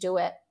enough to do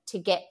it to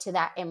get to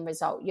that end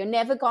result. You're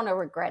never going to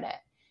regret it.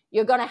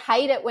 You're going to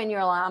hate it when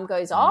your alarm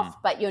goes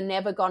off, but you're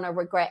never going to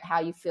regret how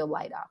you feel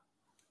later.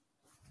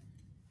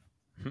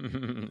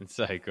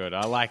 So good.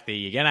 I like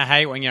you're going to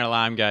hate when your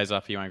alarm goes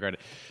off, you won't regret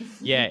it.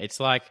 Yeah, it's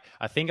like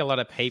I think a lot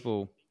of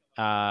people,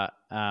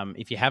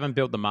 if you haven't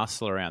built the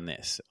muscle around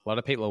this, a lot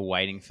of people are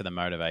waiting for the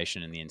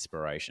motivation and the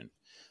inspiration,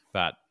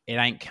 but it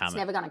ain't coming. It's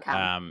never going to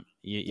come.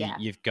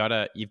 You've got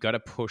to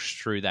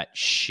push through that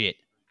shit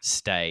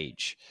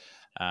stage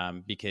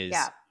because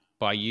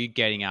by you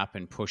getting up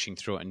and pushing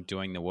through it and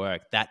doing the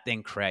work, that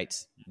then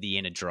creates the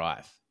inner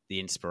drive, the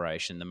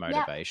inspiration, the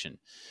motivation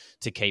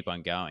to keep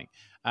on going.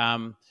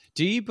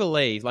 Do you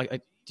believe,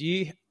 do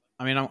you,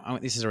 I mean,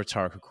 this is a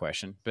rhetorical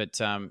question, but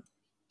do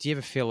you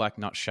ever feel like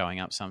not showing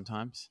up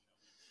sometimes?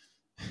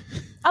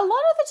 A lot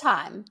of the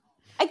time.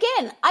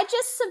 Again, I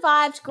just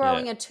survived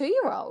growing a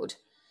 2-year-old.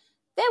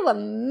 There were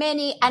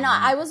many, and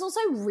I was also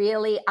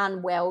really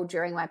unwell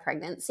during my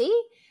pregnancy.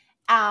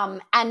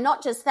 And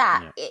not just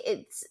that,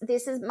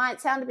 might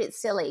sound a bit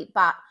silly,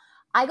 but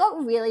I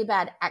got really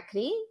bad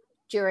acne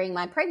during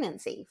my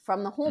pregnancy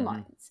from the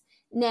hormones.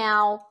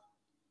 Now,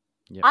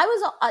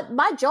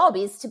 my job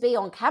is to be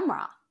on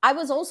camera. I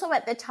was also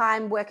at the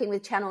time working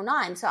with Channel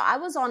 9, so I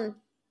was on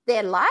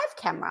their live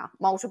camera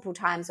multiple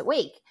times a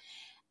week.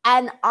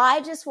 And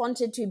I just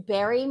wanted to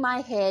bury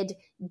my head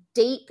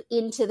deep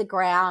into the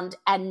ground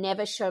and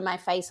never show my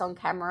face on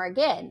camera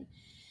again.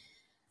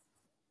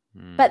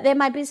 But then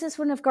my business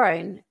wouldn't have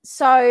grown.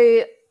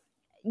 So,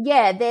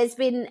 yeah,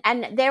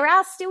 there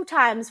are still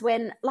times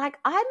when, like,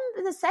 I'm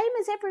the same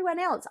as everyone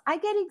else. I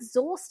get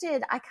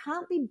exhausted. I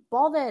can't be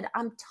bothered.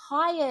 I'm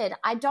tired.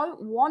 I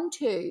don't want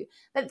to.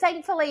 But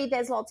thankfully,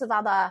 there's lots of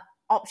other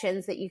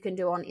options that you can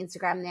do on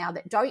Instagram now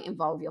that don't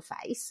involve your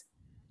face.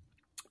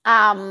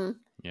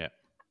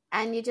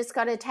 And you just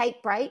got to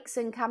take breaks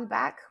and come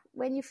back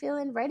when you're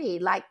feeling ready.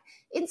 Like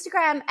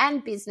Instagram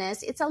and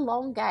business, it's a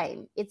long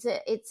game. It's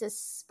a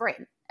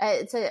sprint.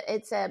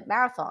 It's a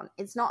marathon.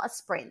 It's not a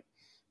sprint.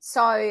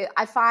 So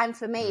I find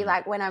for me,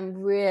 like when I'm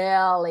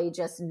really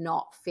just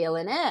not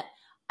feeling it,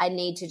 I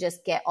need to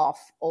just get off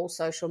all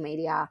social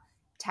media,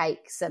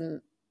 take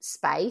some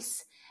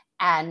space,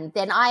 and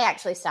then I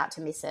actually start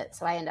to miss it.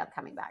 So I end up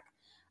coming back.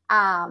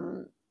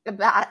 But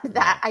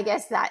that, I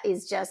guess that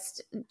is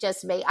just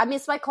me. I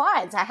miss my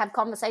clients. I have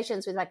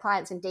conversations with my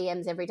clients in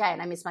DMs every day,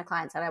 and I miss my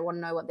clients, and I want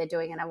to know what they're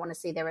doing, and I want to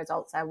see their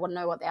results. I want to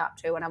know what they're up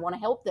to, and I want to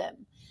help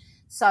them.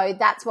 So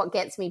that's what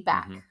gets me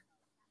back.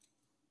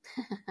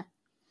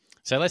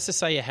 So let's just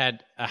say you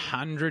had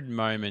 100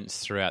 moments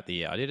throughout the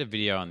year. I did a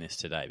video on this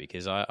today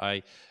because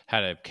I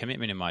had a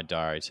commitment in my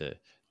diary to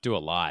do a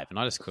live, and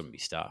I just couldn't be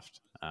stuffed.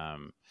 I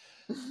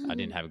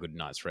didn't have a good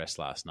night's rest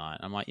last night.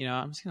 I'm like,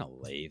 I'm just going to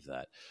leave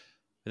that.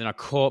 But then I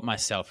caught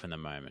myself in the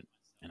moment,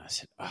 and I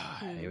said,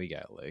 here we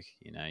go, Luke.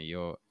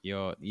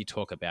 You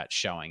talk about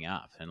showing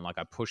up, and like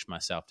I pushed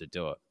myself to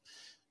do it.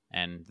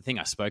 And the thing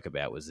I spoke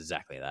about was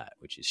exactly that,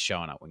 which is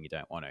showing up when you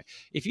don't want to.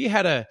 If you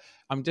had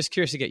I'm just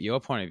curious to get your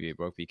point of view,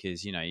 Brooke,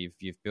 because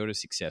you've built a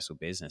successful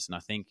business, and I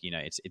think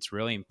it's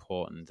really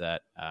important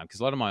that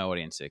because a lot of my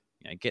audience are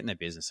getting their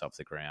business off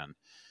the ground,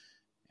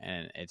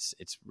 and it's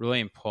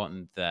really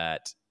important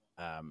that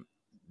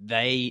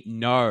they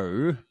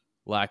know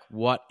like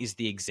what is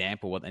the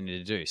example, what they need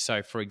to do.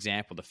 So, for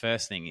example, the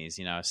first thing is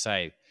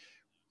say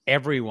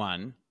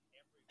everyone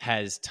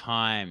has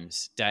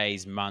times,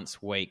 days,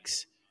 months,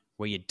 weeks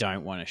where you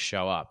don't want to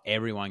show up.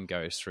 Everyone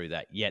goes through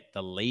that, yet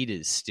the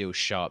leaders still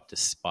show up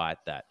despite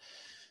that.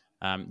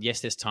 Yes,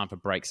 there's time for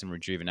breaks and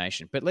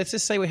rejuvenation, but let's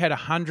just say we had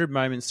 100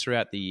 moments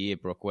throughout the year,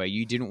 Brooke, where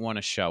you didn't want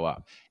to show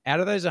up. Out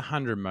of those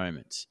 100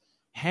 moments,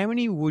 how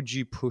many would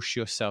you push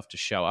yourself to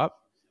show up,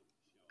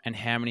 and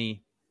how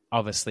many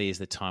obviously is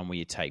the time where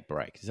you take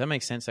break? Does that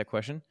make sense, that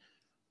question?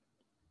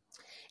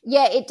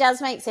 Yeah, it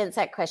does make sense,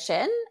 that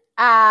question.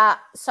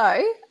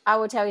 So I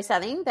will tell you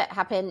something that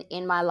happened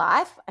in my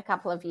life a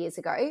couple of years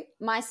ago.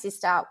 My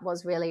sister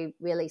was really,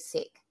 really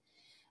sick,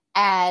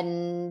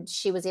 and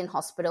she was in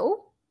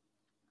hospital.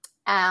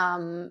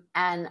 And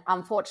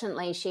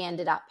unfortunately, she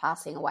ended up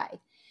passing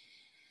away.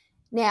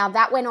 Now,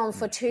 that went on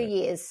for 2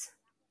 years.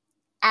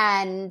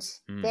 And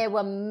there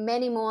were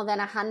many more than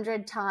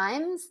 100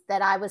 times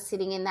that I was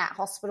sitting in that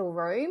hospital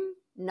room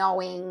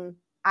knowing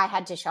I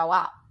had to show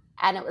up.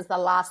 And it was the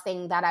last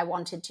thing that I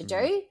wanted to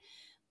do.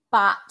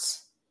 But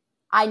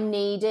I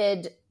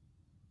needed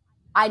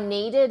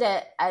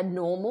a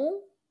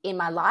normal in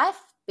my life,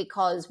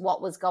 because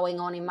what was going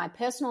on in my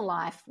personal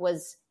life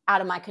was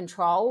out of my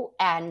control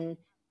and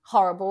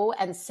horrible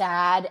and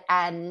sad,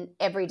 and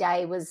every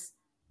day was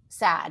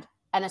sad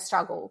and a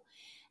struggle.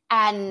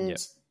 And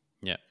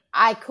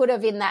I could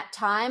have, in that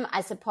time,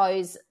 I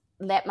suppose,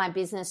 let my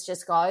business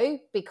just go,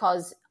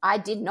 because I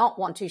did not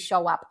want to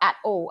show up at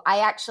all. I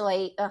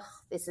actually,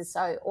 this is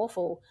so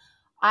awful.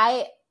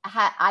 I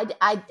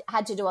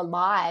had to do a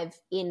live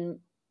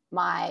in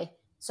my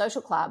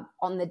social club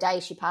on the day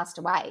she passed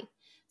away.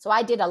 So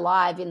I did a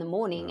live in the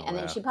morning, and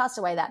then she passed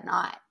away that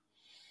night.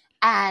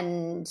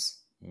 And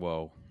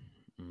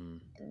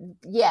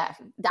yeah,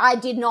 I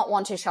did not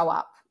want to show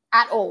up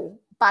at all.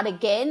 But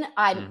again,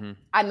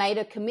 I made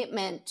a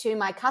commitment to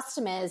my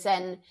customers,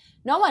 and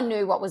no one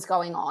knew what was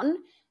going on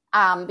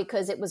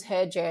because it was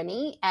her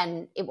journey,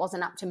 and it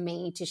wasn't up to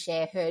me to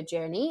share her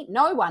journey.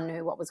 No one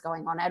knew what was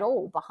going on at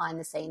all behind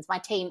the scenes. My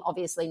team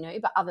obviously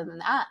knew, but other than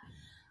that,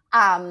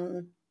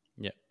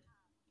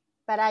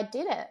 but I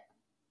did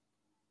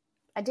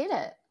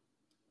it.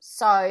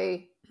 So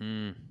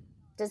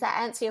does that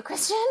answer your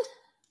question?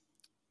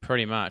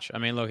 Pretty much. I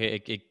mean, look,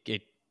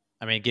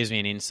 it gives me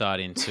an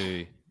insight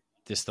into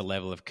just the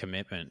level of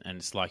commitment, and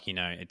it's like,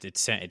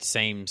 it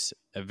seems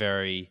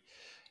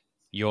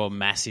you're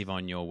massive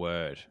on your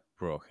word,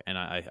 Brooke, and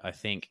I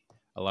think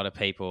A lot of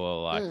people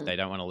are like, they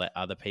don't want to let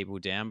other people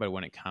down, but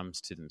when it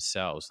comes to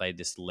themselves, they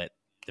just let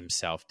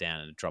themselves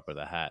down at a drop of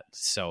the hat.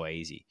 It's so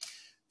easy.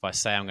 If I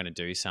say I'm going to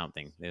do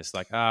something, they're just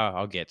like, oh,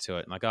 I'll get to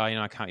it. I'm like, oh,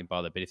 I can't be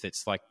bothered. But if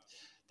it's like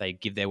they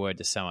give their word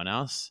to someone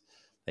else,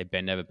 they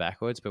bend over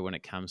backwards. But when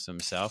it comes to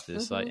themselves, they're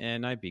just like,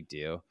 no big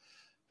deal.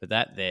 But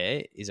that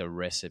there is a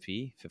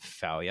recipe for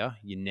failure.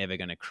 You're never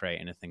going to create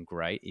anything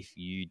great if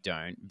you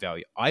don't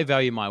value. I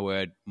value my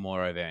word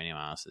more over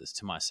anyone else's.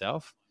 To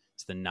myself,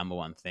 it's the number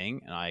one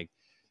thing. And I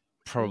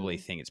probably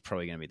think it's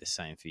probably going to be the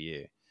same for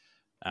you.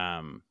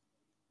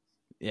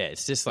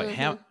 It's just like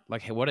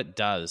what it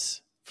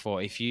does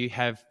for if you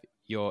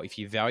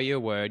value your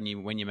word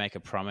and when you make a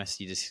promise,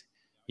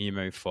 you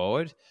move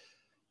forward,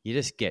 you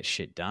just get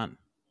shit done.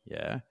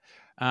 Yeah.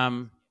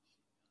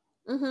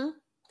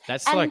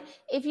 That's and like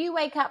if you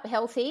wake up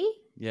healthy,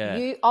 yeah,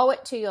 you owe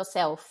it to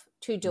yourself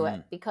to do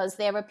it, because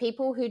there are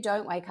people who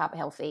don't wake up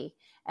healthy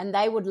and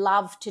they would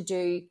love to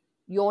do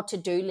your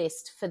to-do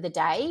list for the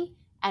day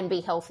and be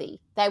healthy.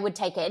 They would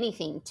take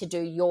anything to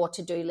do your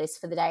to-do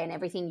list for the day and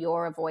everything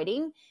you're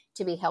avoiding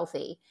to be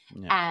healthy.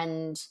 Yeah.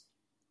 And,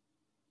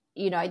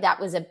 that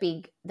was a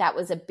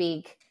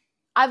big,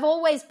 I've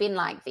always been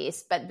like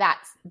this, but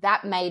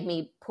that made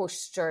me push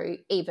through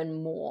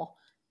even more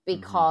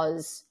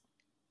because,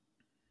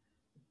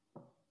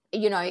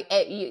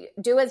 you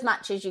do as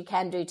much as you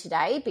can do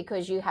today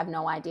because you have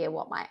no idea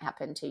what might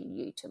happen to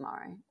you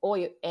tomorrow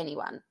or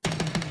anyone.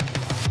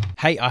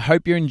 Hey, I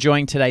hope you're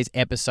enjoying today's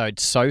episode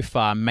so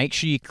far. Make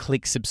sure you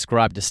click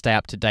subscribe to stay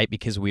up to date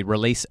because we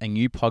release a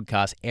new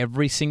podcast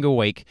every single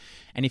week.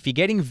 And if you're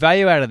getting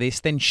value out of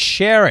this, then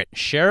share it.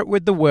 Share it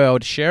with the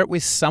world. Share it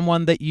with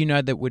someone that you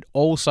know that would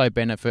also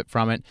benefit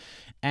from it.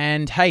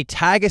 And hey,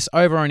 tag us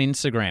over on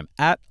Instagram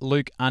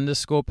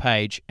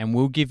 @Luke_Page and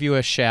we'll give you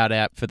a shout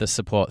out for the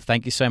support.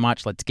 Thank you so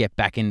much. Let's get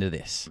back into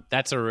this.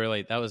 That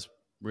was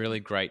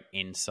really great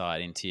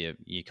insight into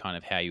you kind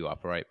of how you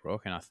operate,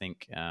 Brooke. And I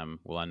think, I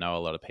know a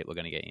lot of people are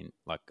going to get in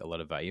like a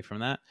lot of value from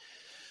that.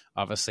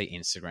 Obviously,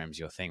 Instagram's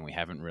your thing. We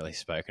haven't really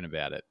spoken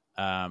about it.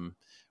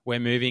 We're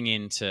moving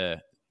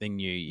into the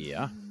new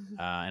year,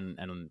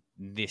 and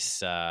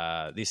this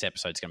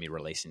episode's going to be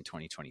released in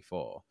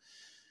 2024.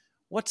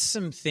 What's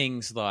some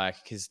things like,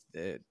 because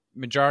the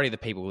majority of the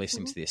people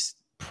listening to this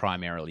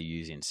primarily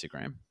use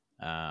Instagram.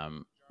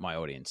 My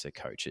audience are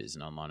coaches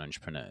and online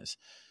entrepreneurs.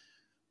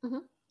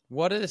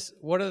 What are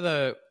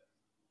the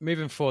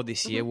moving forward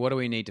this year? What do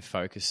we need to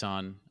focus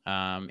on?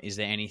 Is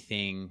there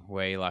anything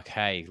where you're like,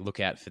 hey, look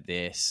out for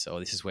this, or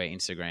this is where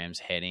Instagram's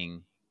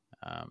heading?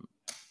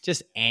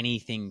 Just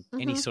anything,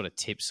 any sort of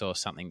tips or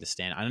something to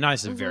stand. I know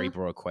it's a very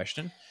broad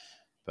question,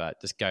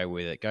 but just go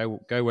with it.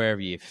 Go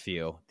wherever you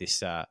feel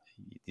this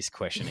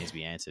question needs to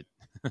be answered.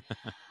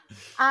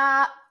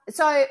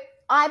 So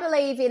I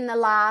believe in the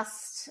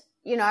last,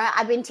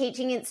 I've been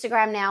teaching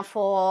Instagram now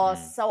for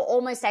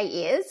almost 8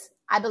 years.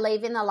 I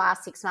believe in the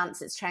last 6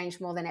 months it's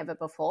changed more than ever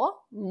before,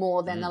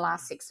 more than the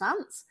last 6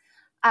 months,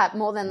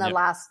 more than the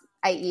last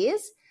 8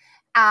 years.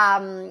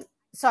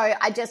 So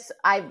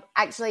I've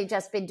actually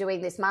just been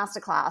doing this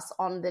masterclass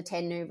on the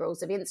 10 new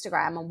rules of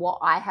Instagram and what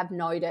I have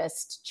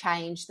noticed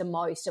change the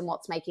most and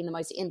what's making the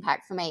most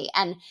impact for me.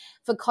 And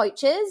for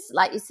coaches,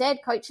 like you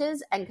said,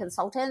 coaches and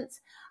consultants,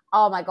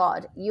 oh my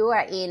God, you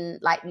are in,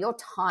 like, your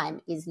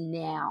time is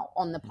now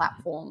on the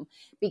platform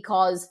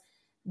because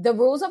the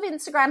rules of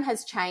Instagram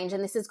has changed,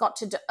 and this has got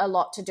a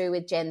lot to do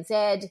with Gen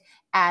Z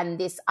and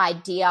this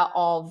idea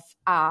of,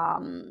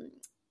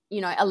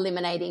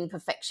 eliminating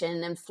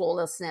perfection and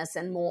flawlessness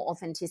and more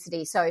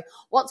authenticity. So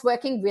what's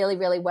working really,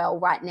 really well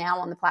right now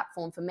on the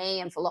platform for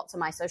me and for lots of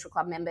my social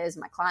club members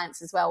and my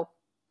clients as well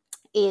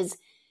is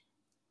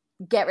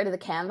get rid of the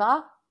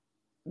Canva,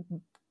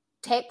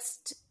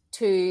 text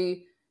to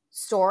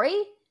story,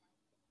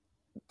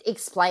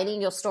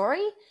 explaining your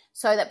story,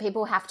 so that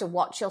people have to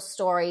watch your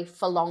story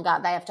for longer.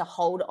 They have to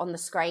hold on the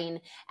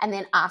screen and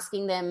then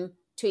asking them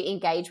to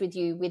engage with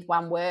you with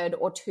one word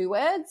or 2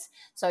 words.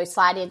 So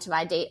slide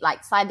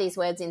these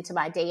words into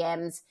my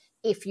DMs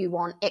if you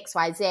want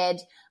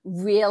XYZ,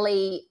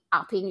 really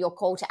upping your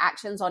call to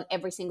actions on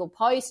every single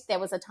post. There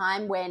was a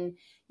time when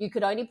you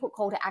could only put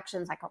call to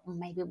actions like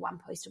maybe 1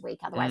 post a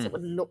week. Otherwise it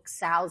would look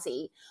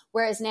salesy.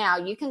 Whereas now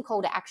you can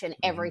call to action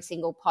every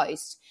single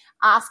post,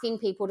 asking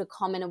people to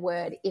comment a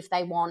word if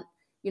they want,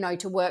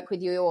 to work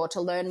with you or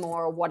to learn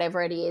more or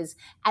whatever it is,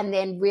 and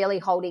then really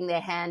holding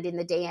their hand in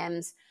the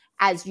DMs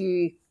as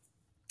you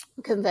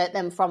convert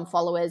them from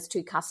followers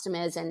to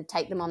customers and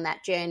take them on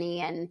that journey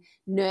and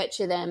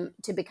nurture them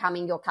to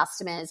becoming your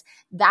customers.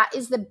 That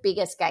is the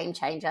biggest game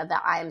changer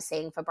that I am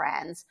seeing for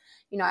brands.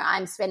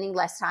 I'm spending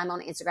less time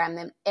on Instagram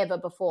than ever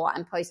before.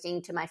 I'm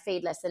posting to my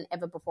feed less than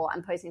ever before.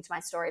 I'm posting to my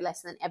story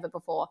less than ever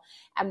before.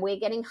 And we're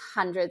getting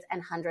hundreds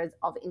and hundreds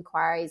of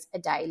inquiries a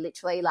day,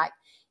 literally like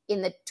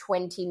in the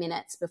 20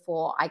 minutes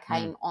before I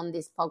came on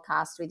this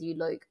podcast with you,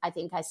 Luke. I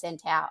think I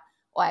sent out,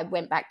 or I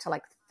went back to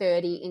like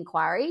 30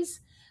 inquiries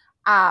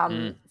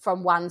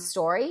from one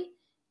story.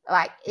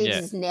 Like it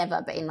has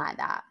never been like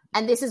that.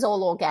 And this is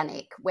all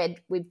organic.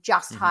 We've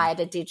just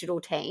hired a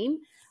digital team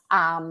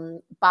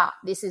But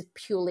this is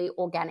purely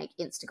organic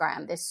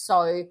Instagram. There's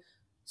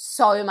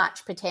so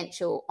much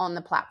potential on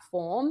the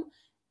platform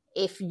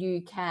if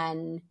you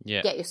can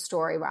get your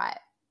story right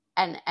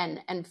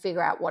and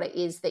figure out what it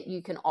is that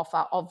you can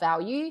offer of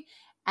value,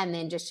 and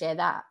then just share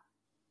that.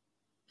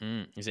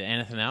 Is there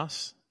anything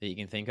else that you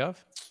can think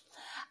of?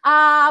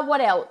 What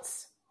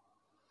else?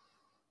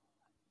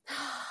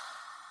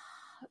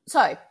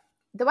 So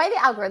the way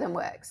the algorithm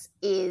works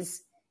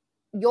is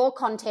your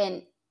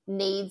content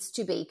needs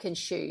to be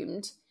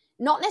consumed,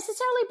 not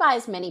necessarily by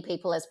as many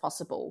people as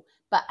possible,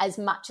 but as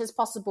much as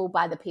possible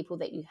by the people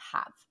that you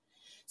have.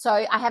 So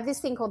I have this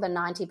thing called the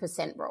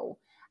 90% rule,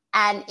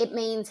 and it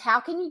means how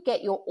can you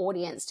get your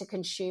audience to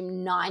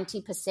consume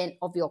 90%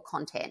 of your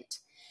content?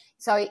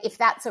 So if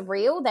that's a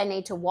reel, they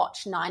need to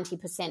watch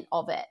 90%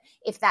 of it.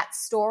 If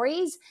that's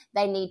stories,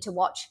 they need to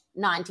watch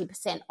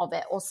 90% of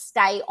it, or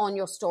stay on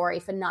your story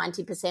for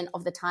 90%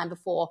 of the time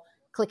before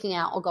clicking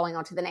out or going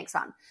on to the next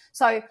one.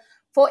 So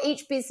for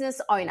each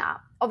business owner,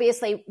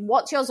 obviously,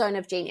 what's your zone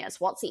of genius?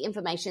 What's the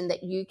information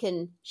that you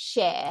can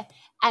share?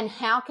 And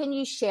how can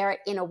you share it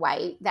in a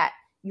way that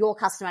your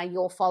customer,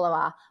 your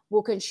follower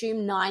will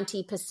consume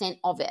 90%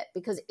 of it?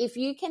 Because if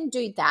you can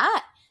do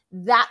that,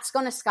 that's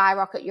going to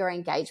skyrocket your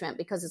engagement,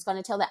 because it's going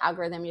to tell the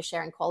algorithm you're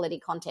sharing quality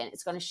content.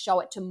 It's going to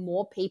show it to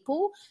more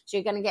people. So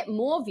you're going to get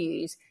more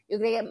views, you're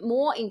going to get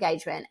more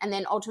engagement, and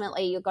then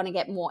ultimately you're going to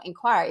get more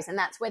inquiries. And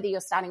that's whether you're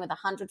starting with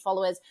 100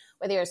 followers,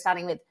 whether you're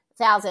starting with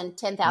 1,000,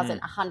 10,000,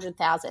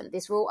 100,000.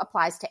 This rule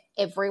applies to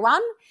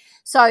everyone.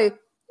 So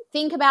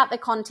think about the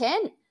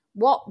content.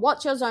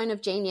 What's your zone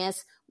of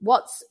genius?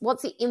 What's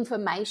the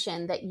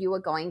information that you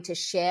are going to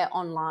share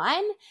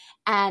online,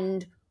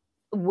 and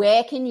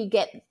where can you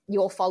get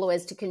your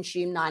followers to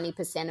consume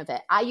 90% of it?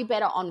 Are you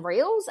better on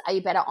reels? Are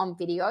you better on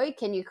video?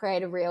 Can you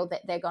create a reel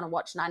that they're going to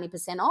watch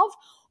 90% of?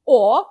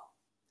 Or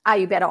are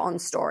you better on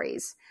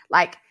stories?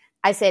 Like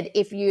I said,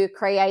 if you're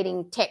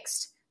creating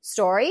text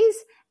stories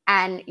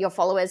and your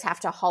followers have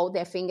to hold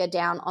their finger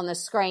down on the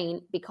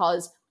screen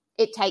because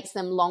it takes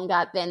them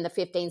longer than the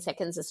 15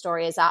 seconds the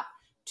story is up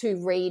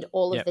to read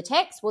all of the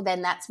text, well,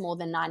 then that's more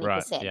than 90%.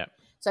 Right,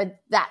 so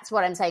that's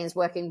what I'm saying is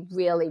working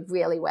really,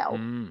 really well.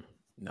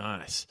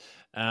 Nice.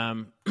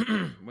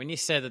 When you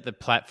said that the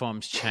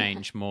platforms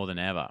change more than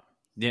ever,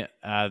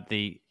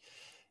 the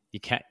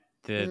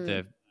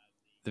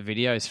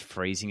video is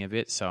freezing a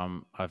bit,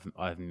 so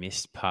I've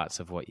missed parts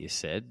of what you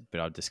said,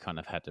 but I've just kind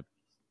of had to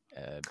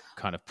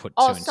kind of put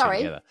two and two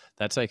together.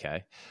 That's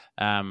okay.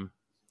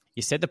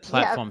 You said the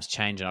platforms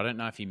change, and I don't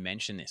know if you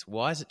mentioned this.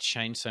 Why has it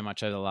changed so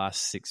much over the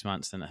last 6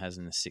 months than it has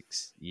in the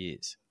 6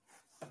 years?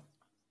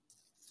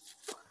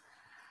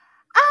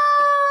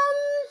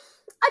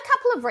 A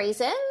couple of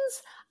reasons.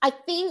 I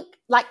think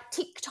like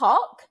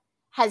TikTok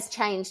has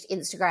changed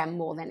Instagram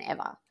more than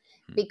ever,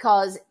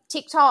 because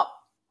TikTok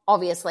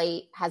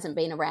obviously hasn't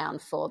been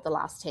around for the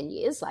last 10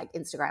 years like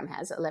Instagram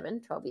has,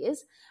 11, 12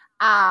 years.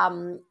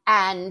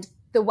 And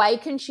the way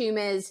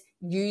consumers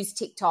use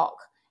TikTok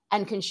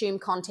and consume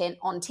content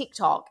on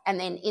TikTok, and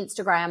then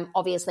Instagram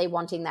obviously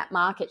wanting that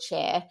market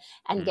share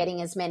and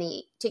getting as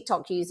many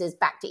TikTok users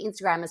back to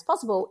Instagram as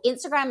possible,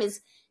 Instagram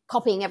is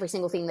copying every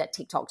single thing that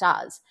TikTok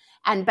does,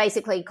 and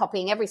basically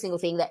copying every single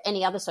thing that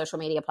any other social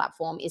media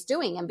platform is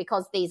doing. And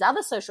because these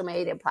other social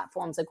media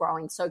platforms are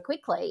growing so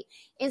quickly,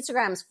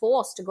 Instagram's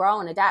forced to grow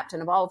and adapt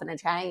and evolve and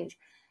change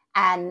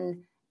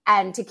and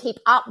to keep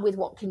up with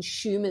what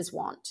consumers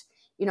want.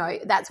 You know,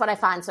 that's what I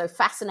find so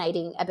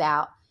fascinating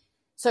about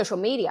social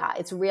media.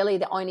 It's really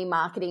the only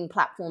marketing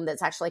platform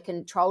that's actually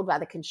controlled by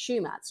the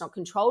consumer. It's not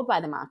controlled by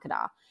the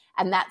marketer.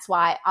 And that's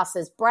why us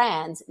as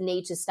brands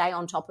need to stay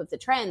on top of the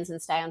trends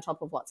and stay on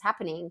top of what's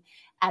happening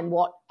and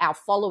what our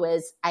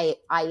followers,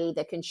 i.e.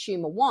 the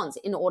consumer, wants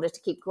in order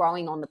to keep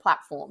growing on the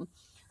platform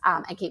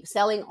and keep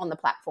selling on the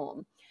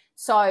platform.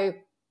 So,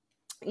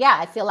 yeah,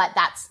 I feel like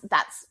that's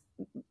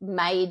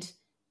made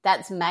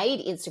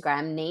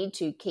Instagram need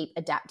to keep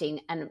adapting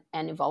and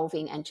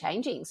evolving and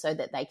changing so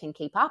that they can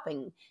keep up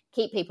and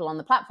keep people on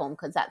the platform,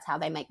 because that's how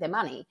they make their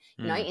money.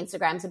 You know,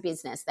 Instagram's a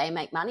business. They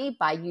make money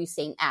by you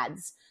seeing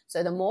ads.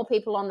 So the more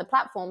people on the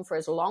platform for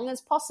as long as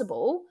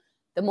possible,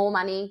 the more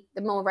money, the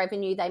more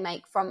revenue they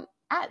make from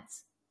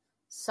ads.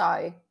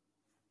 So,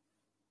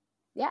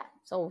 yeah,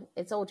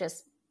 it's all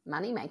just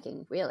money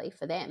making really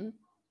for them,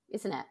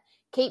 isn't it?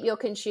 Keep your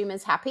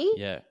consumers happy.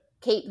 Yeah.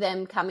 Keep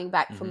them coming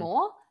back for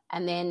more,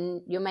 and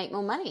then you'll make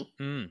more money.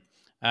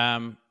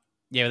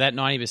 Yeah, that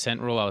 90%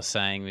 rule I was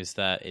saying was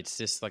that it's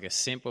just like a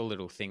simple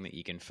little thing that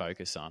you can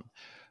focus on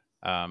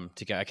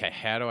to go, okay,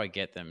 how do I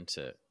get them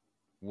to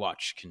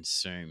watch,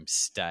 consume,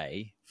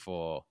 stay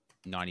for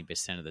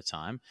 90% of the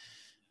time?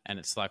 And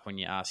it's like when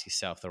you ask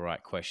yourself the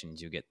right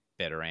questions, you'll get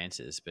better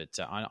answers. But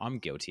I'm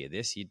guilty of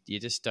this. You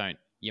just don't,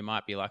 you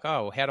might be like,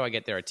 oh, how do I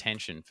get their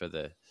attention for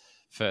the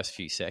first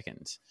few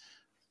seconds?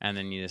 And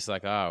then you're just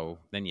like, oh,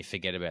 then you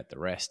forget about the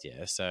rest.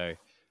 Yeah. So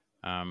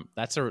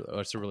that's a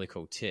really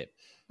cool tip.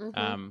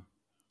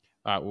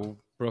 All right, well,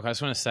 Brooke, I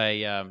just want to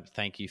say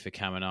thank you for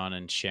coming on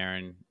and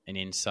sharing an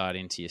insight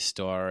into your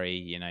story,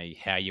 you know,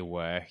 how you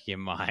work, your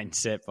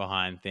mindset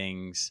behind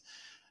things,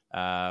 you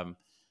know,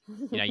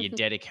 your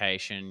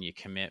dedication, your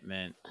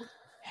commitment,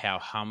 how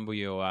humble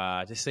you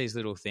are. Just these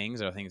little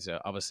things, I think, is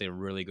obviously a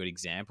really good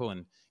example,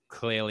 and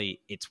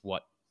clearly it's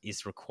what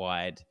is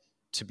required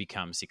to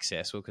become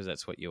successful, because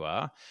that's what you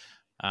are.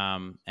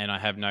 And I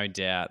have no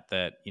doubt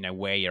that, you know,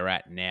 where you're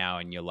at now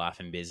in your life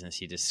and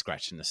business, you're just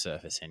scratching the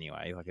surface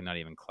anyway. Like, you're not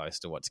even close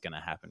to what's going to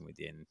happen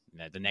within, you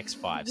know, the next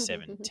 5,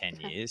 7,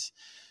 10 years.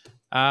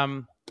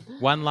 One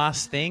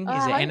last thing.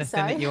 Is there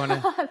anything that you want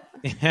to?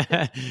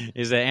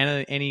 Is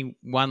there any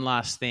one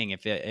last thing?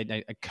 If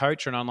a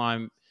coach or an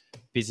online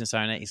business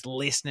owner is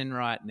listening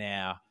right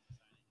now,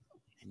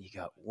 and you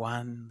got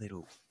one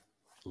little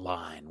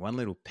line, one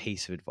little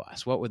piece of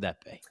advice, what would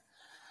that be?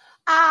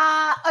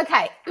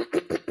 Okay.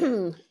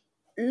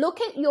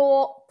 Look at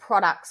your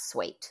product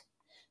suite.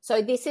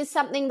 So this is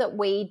something that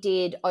we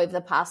did over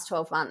the past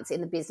 12 months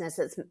in the business.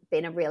 It's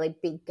been a really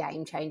big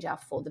game changer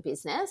for the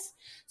business.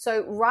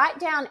 So write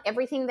down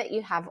everything that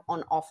you have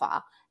on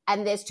offer.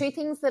 And there's two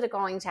things that are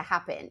going to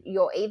happen.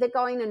 You're either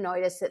going to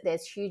notice that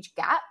there's huge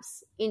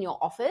gaps in your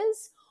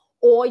offers,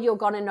 or you're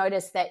going to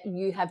notice that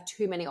you have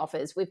too many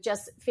offers. We've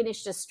just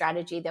finished a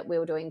strategy that we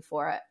were doing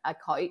for a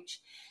coach.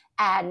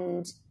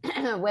 And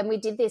when we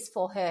did this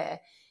for her,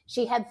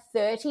 she had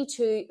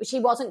 32, she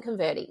wasn't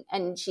converting,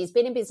 and she's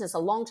been in business a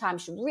long time.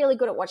 She's really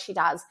good at what she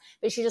does,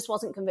 but she just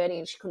wasn't converting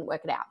and she couldn't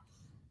work it out.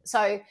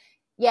 So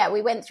yeah,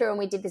 we went through and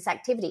we did this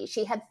activity.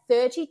 She had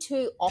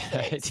 32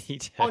 offers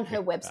on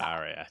her website. All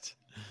right.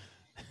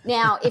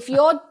 Now, if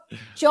your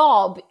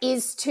job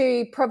is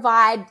to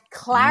provide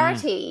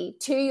clarity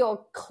to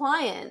your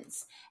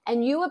clients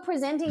and you are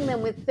presenting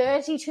them with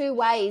 32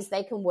 ways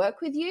they can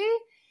work with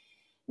you,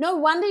 no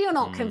wonder you're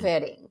not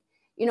converting.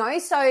 You know,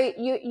 so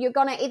you're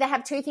going to either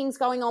have two things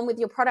going on with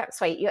your product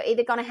suite. You're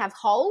either going to have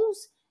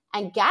holes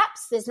and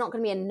gaps. There's not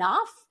going to be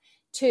enough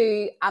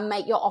to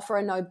make your offer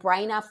a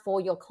no-brainer for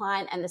your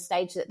client and the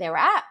stage that they're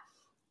at,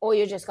 or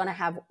you're just going to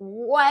have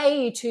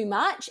way too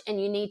much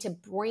and you need to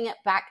bring it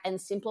back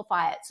and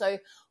simplify it. So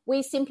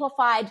we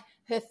simplified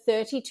her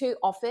 32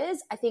 offers.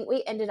 I think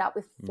we ended up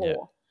with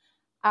 4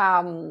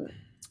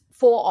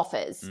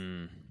 offers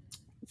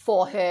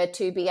for her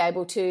to be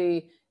able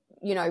to,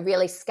 you know,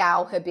 really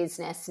scale her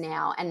business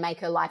now and make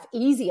her life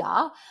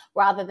easier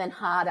rather than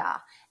harder.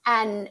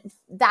 And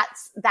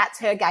that's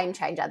her game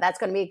changer. That's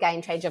going to be a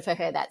game changer for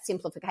her, that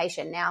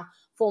simplification. Now,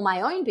 for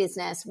my own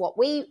business, what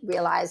we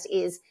realized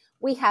is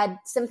we had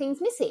some things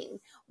missing.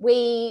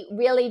 We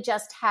really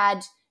just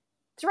had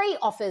 3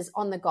 offers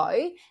on the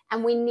go,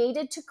 and we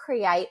needed to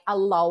create a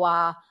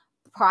lower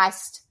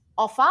priced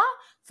offer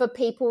for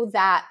people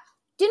that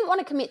didn't want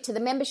to commit to the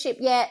membership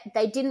yet.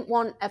 They didn't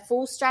want a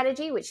full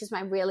strategy, which is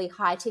my really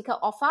high ticket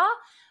offer.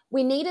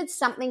 We needed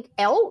something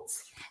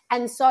else.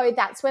 And so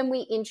that's when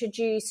we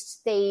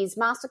introduced these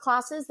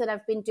masterclasses that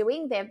I've been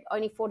doing. They're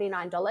only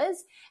 $49.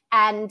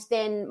 And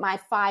then my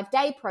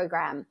 5-day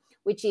program,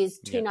 which is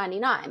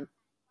 $299.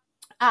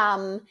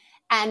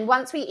 And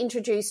once we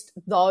introduced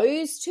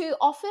those 2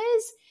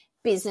 offers,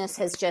 business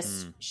has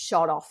just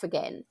shot off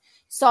again.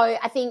 So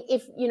I think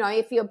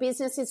if your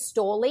business is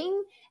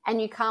stalling and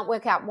you can't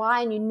work out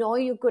why, and you know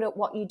you're good at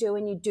what you do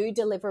and you do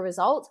deliver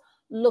results,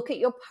 look at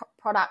your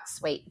product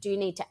suite. Do you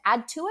need to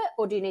add to it,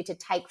 or do you need to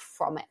take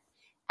from it,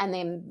 and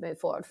then move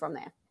forward from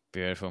there?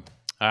 Beautiful.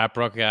 All right,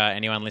 Brooke,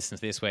 anyone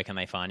listens to this, where can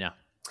they find you?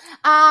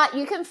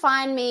 You can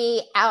find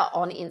me out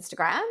on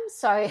Instagram.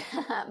 So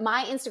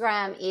my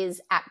Instagram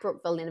is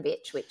 @Brooke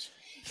Vulinovich, which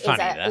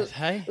funny is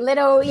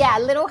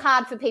little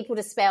hard for people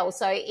to spell.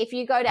 So if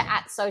you go to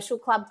 @Social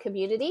Club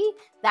Community,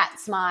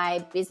 that's my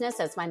business,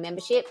 that's my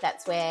membership.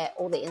 That's where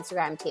all the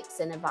Instagram tips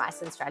and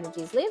advice and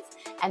strategies live.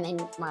 And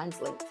then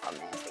mine's linked from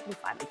there, so you can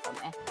find me from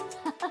there.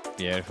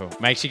 Beautiful.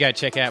 Make sure you go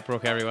check out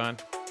Brooke, everyone.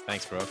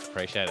 Thanks, Brooke.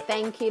 Appreciate it.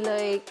 Thank you,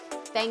 Luke.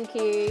 Thank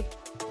you.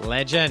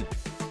 Legend.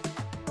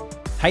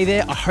 Hey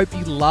there, I hope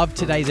you loved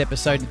today's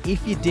episode. And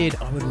if you did,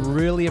 I would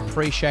really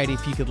appreciate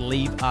if you could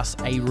leave us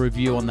a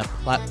review on the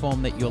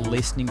platform that you're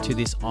listening to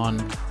this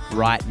on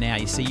right now.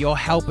 You see, your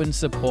help and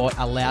support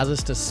allows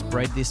us to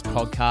spread this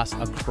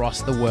podcast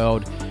across the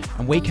world,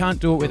 and we can't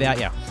do it without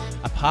you.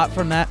 Apart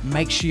from that,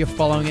 make sure you're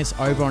following us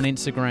over on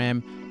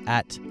Instagram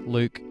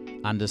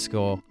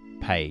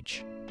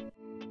 @Luke_Page.